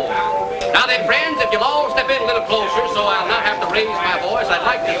trifle more. Now then, friends, if you'll all step in a little closer so I'll not have to raise my voice, I'd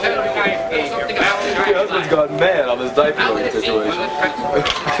like to tell you something about this Your husband's gone mad on this diaper situation.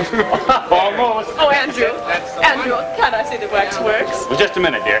 Almost. Oh, Andrew. Andrew, can I see the waxworks? Well, just a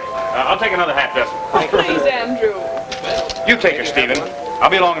minute, dear. I'll take another half dozen. Please, Andrew. You take her, Stephen. I'll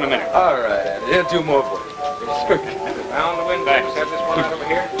be along in a minute. All right, Andy. Here's 2 more for you. Down the wind back. Set this one out over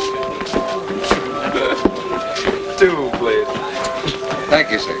here. 2, please.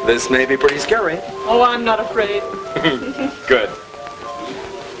 Thank you, sir. This may be pretty scary. Oh, I'm not afraid. Good.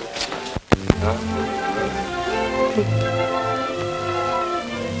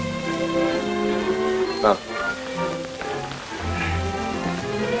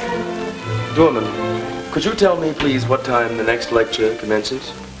 Dorman, could you tell me, please, what time the next lecture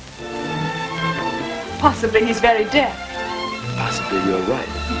commences? Possibly he's very deaf. Possibly you're right.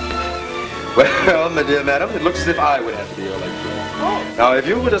 Well, my dear madam, it looks as if I would have to be your lecturer. Oh. Now, if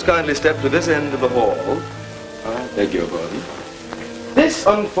you would just kindly step to this end of the hall. I beg your pardon. This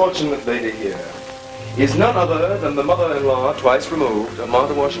unfortunate lady here is none other than the mother-in-law, twice removed, of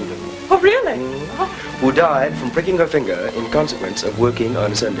Martha Washington. Oh, really? Who died from pricking her finger in consequence of working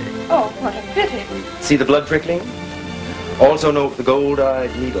on Sunday. Oh, what a pity. See the blood trickling? Also note the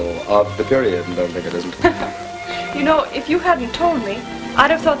gold-eyed needle of the period, and don't think it isn't. You know, if you hadn't told me, I'd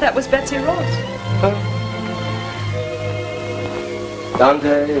have thought that was Betsy Ross.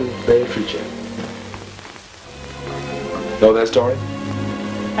 Dante and Beatrice. Know their story?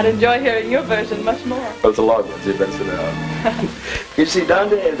 I'd enjoy hearing your version much more. Well, it's a long one, so you'd better sit down. You see,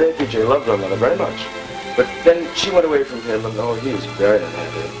 Dante and Beatrice loved one another very much. But then she went away from him, and oh, he was very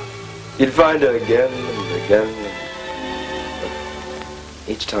unhappy. He'd find her again and again. But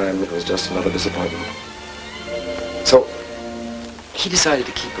each time it was just another disappointment. So he decided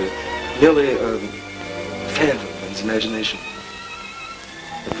to keep her merely a phantom in his imagination.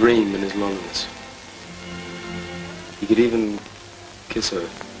 A dream in his loneliness. He could even kiss her.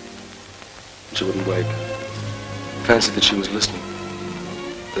 And she wouldn't wake. Fancied that she was listening.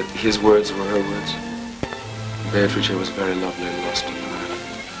 That his words were her words. Beatrice was very lovely and lost in the night.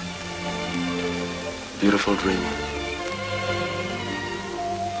 Beautiful dream.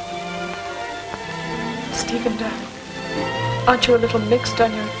 Stephen, darling, aren't you a little mixed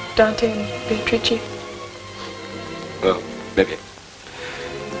on your Dante and Beatrice? Well, maybe.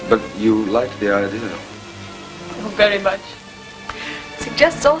 But you liked the idea. Oh, very much. It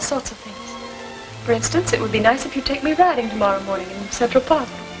suggests all sorts of things. For instance, it would be nice if you take me riding tomorrow morning in Central Park.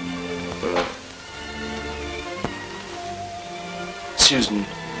 Susan,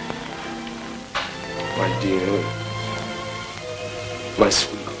 my dear, my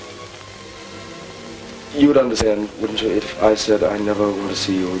sweet. You would understand, wouldn't you, if I said I never want to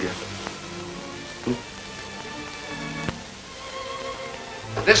see you again?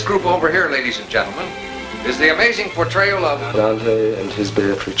 This group over here, ladies and gentlemen, is the amazing portrayal of Dante and his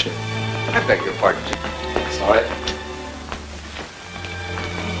Beatrice. I beg your pardon. Sorry.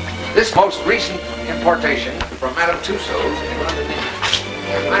 This most recent importation from Madame Tussauds in London.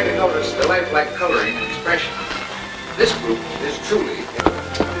 You might have noticed the lifelike coloring and expression. This group is truly.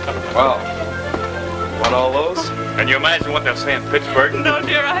 Wow. Want all those? Can you imagine what they'll say in Pittsburgh? No,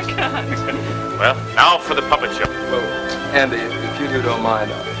 dear, I can't. Well, now for the puppet show. Well, Andy, if you two don't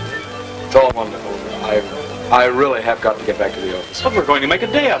mind, it's all wonderful. I really have got to get back to the office. But we're going to make a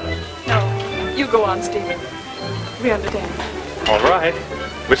day of it. No, you go on, Stephen. We understand. All right.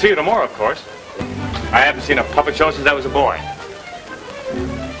 We'll see you tomorrow, of course. I haven't seen a puppet show since I was a boy.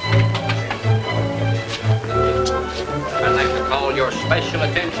 I'd like to call your special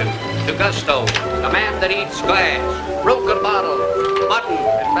attention to Gusto, the man that eats glass, broken bottles, mutton,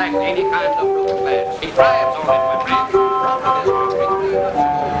 in fact, any kind of broken glass. He thrives on it, my friend. Brought to this country 3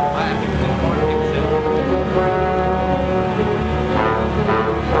 months ago by a people born himself.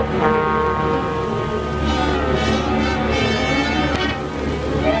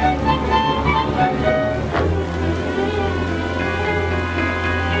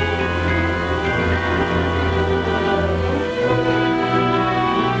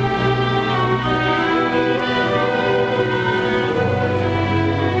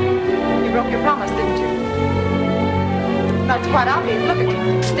 You broke your promise, didn't you? That's quite obvious. Look at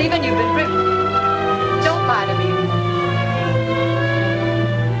you. Stephen, you've been ripped. Don't lie to me.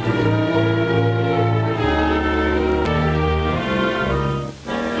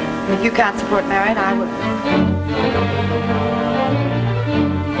 If you can't support Marion, I will.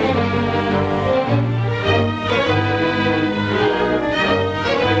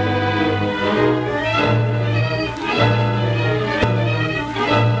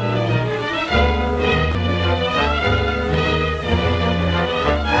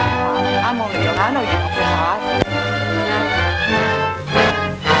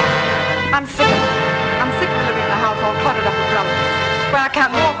 I'm sick of it. I'm sick of living in a house all cluttered up with brothers, where I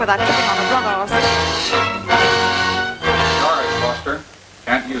can't walk without tripping on a brother or sister. Sorry, Foster.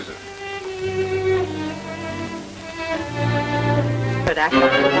 Can't use it. But act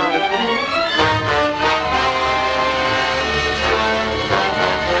like a wild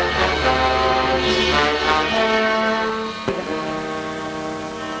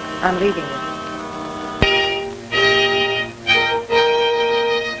I'm leaving you.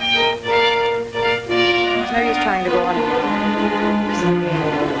 There's no use trying to go on anymore. This is the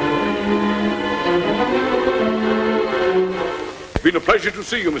end. It's been a pleasure to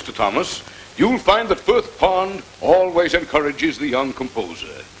see you, Mr. Thomas. You'll find that Firth Pond always encourages the young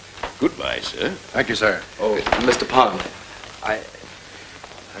composer. Goodbye, sir. Thank you, sir. Oh, Mr. Pond, how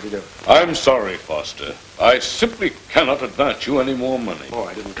do you do? I'm sorry, Foster. I simply cannot advance you any more money. Oh,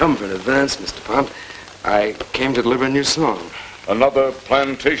 I didn't come for an advance, Mr. Pond. I came to deliver a new song. Another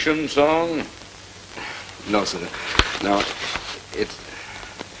plantation song? No, sir. No, it's...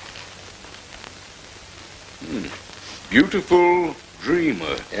 Beautiful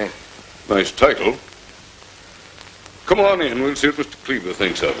Dreamer. Yeah. Nice title. Come on in. We'll see what Mr. Cleaver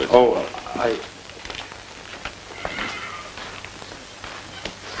thinks of it. Oh,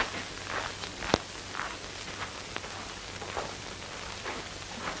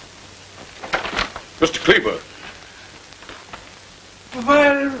 Mr. Cleaver.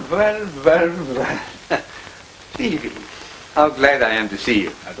 Well. Stevie, how glad I am to see you.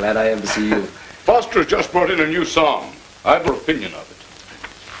 How glad I am to see you. Foster has just brought in a new song. I have an opinion of it.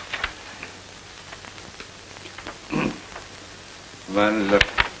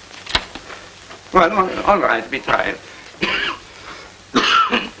 Well, all right, we try it.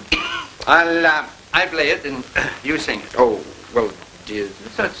 I'll play it and you sing it. Oh, well, dear,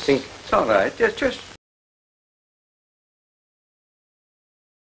 It's all right. Just.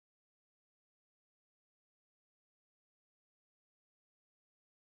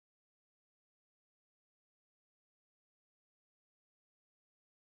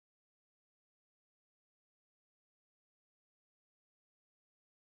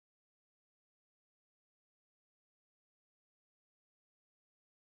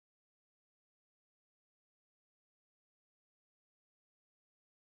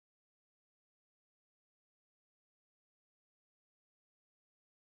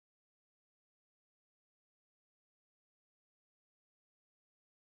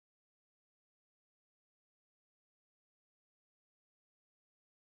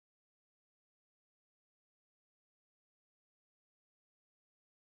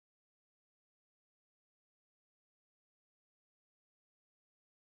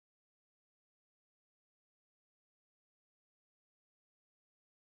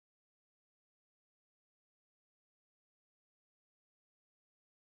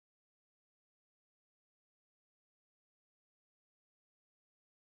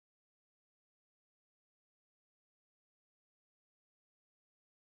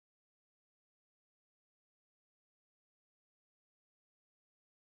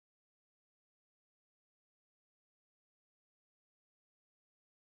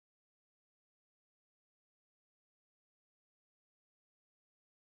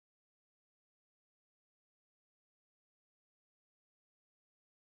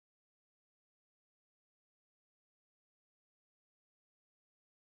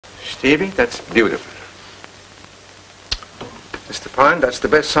 Stevie, that's beautiful. Mr. Pond, that's the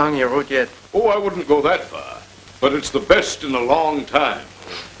best song you wrote yet. Oh, I wouldn't go that far. But it's the best in a long time.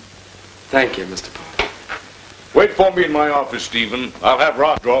 Thank you, Mr. Pond. Wait for me in my office, Stephen. I'll have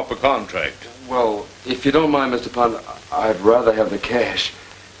Rock draw up a contract. Well, if you don't mind, Mr. Pond, I'd rather have the cash.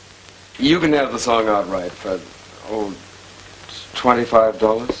 You can have the song outright for,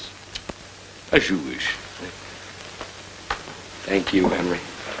 $25. As you wish. Thank you, Henry.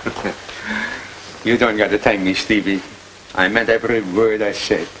 You don't got to thank me, Stevie. I meant every word I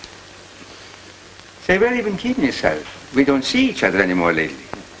said. Say, where have you been keeping yourself? We don't see each other anymore lately.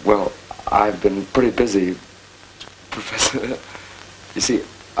 Well, I've been pretty busy, Professor. You see,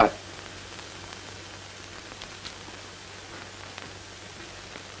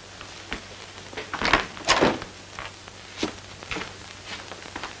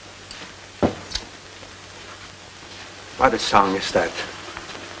 What a song is that?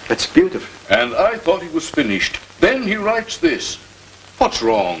 It's beautiful. And I thought he was finished. Then he writes this. What's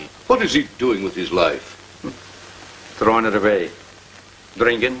wrong? What is he doing with his life? Throwing it away.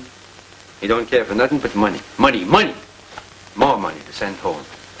 Drinking. He don't care for nothing but money. Money. More money to send home.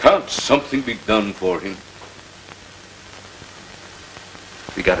 Can't something be done for him?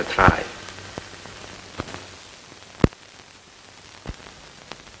 We gotta try.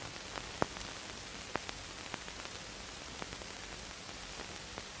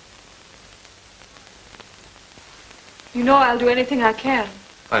 You know I'll do anything I can.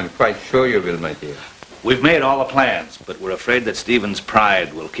 I'm quite sure you will, my dear. We've made all the plans, but we're afraid that Stephen's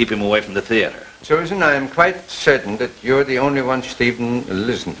pride will keep him away from the theater. Susan, I am quite certain that you're the only one Stephen will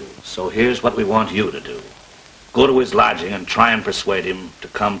listen to. So here's what we want you to do. Go to his lodging and try and persuade him to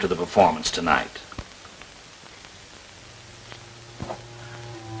come to the performance tonight.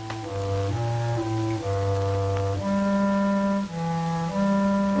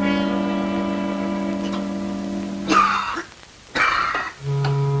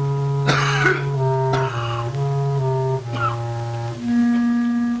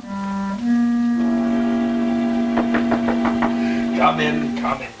 Come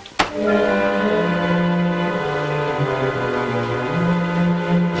in.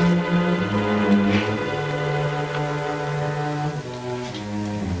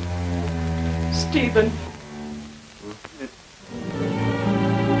 Stephen.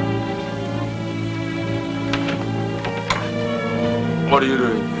 What are you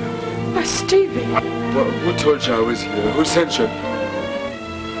doing? Why, Stevie. Who told you I was here? Who sent you?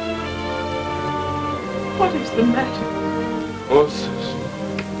 What is the matter? Oh, Susan.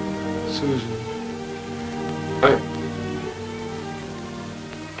 Susan.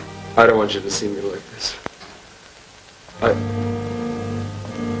 I don't want you to see me like this. I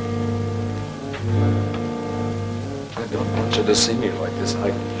don't want you to see me like this.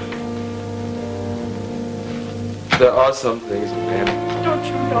 There are some things, man. Don't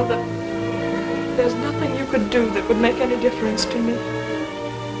you know that there's nothing you could do that would make any difference to me?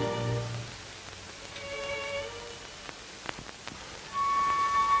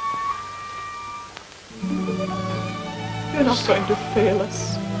 You're not going to fail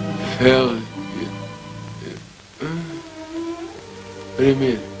us. Fail? What do you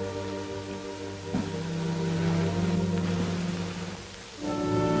mean?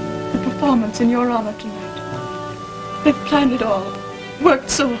 The performance in your honor tonight. They've planned it all. Worked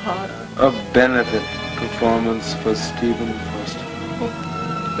so hard. A benefit performance for Stephen Foster.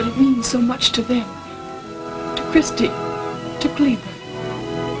 Oh, but it means so much to them. To Christy. To Cleveland.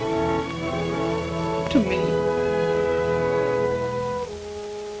 To me.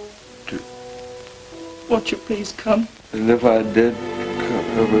 Won't you please come? And if I did come,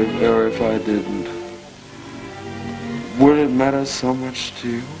 or if I didn't, would it matter so much to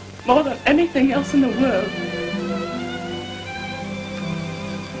you? More than anything else in the world.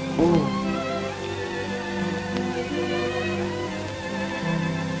 Oh.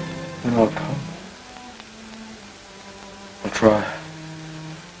 Then I'll come. I'll try.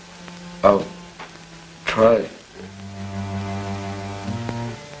 I'll try.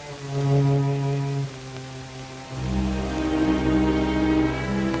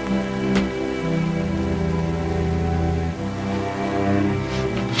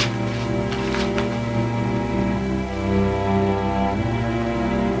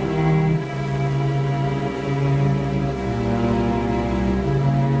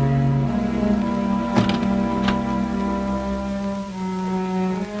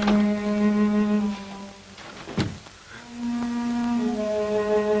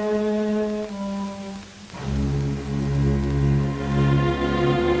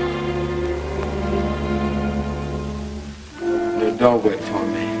 Don't wait for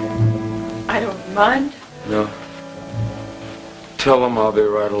me. I don't mind. No. Tell them I'll be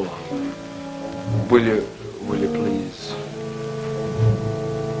right along. Will you please?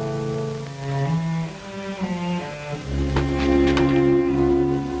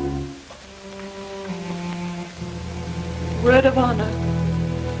 Word of honor.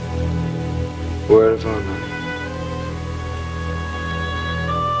 Word of honor.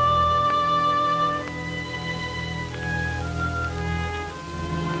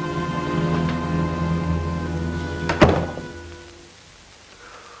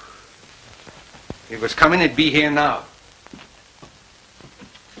 If he was coming, he'd be here now.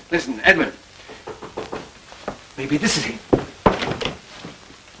 Listen, Edwin. Maybe this is him.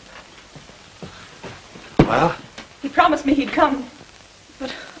 Well? He promised me he'd come,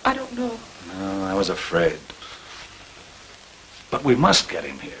 but I don't know. No, I was afraid. But we must get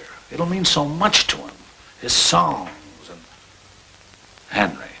him here. It'll mean so much to him. His songs and...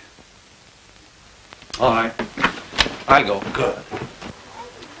 Henry. All right. I'll go. Good.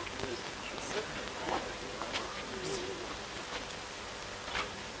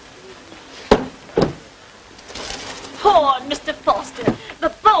 Poor Mr. Foster. The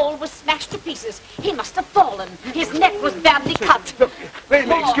bowl was smashed to pieces. He must have fallen. His neck was badly cut. Look, wait a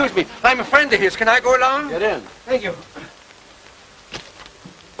minute, excuse me. I'm a friend of his. Can I go along? Get in. Thank you.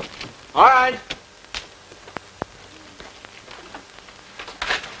 All right.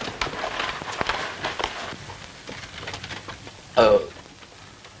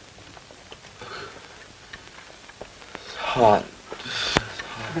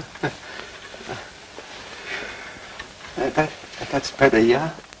 That's better,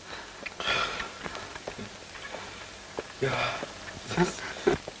 yeah? Yeah.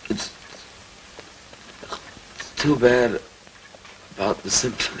 It's too bad about the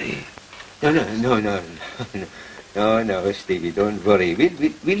symphony. No, Stevie, don't worry.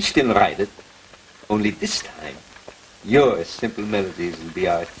 We'll still write it. Only this time, your simple melodies will be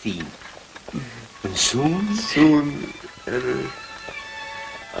our theme. And soon? Soon,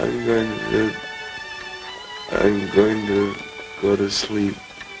 I'm going to go to sleep.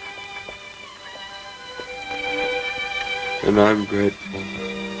 And I'm grateful.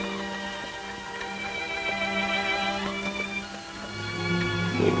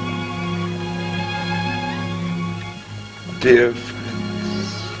 Dear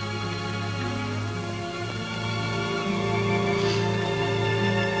friends,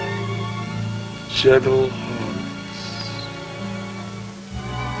 gentle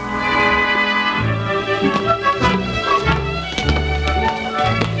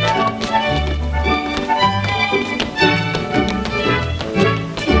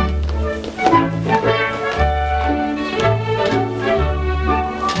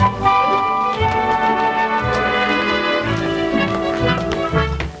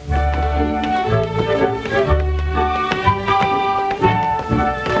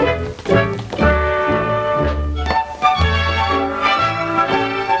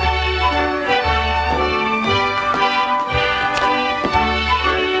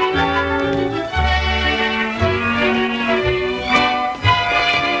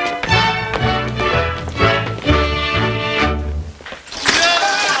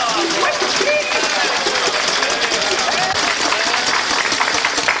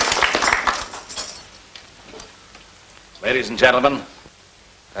Ladies and gentlemen,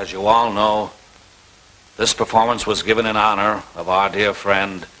 as you all know, this performance was given in honor of our dear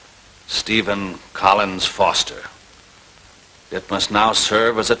friend, Stephen Collins Foster. It must now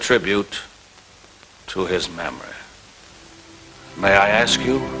serve as a tribute to his memory. May I ask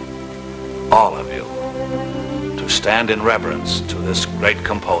you, all of you, to stand in reverence to this great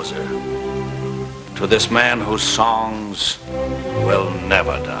composer, to this man whose songs will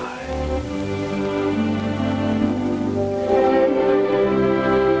never die.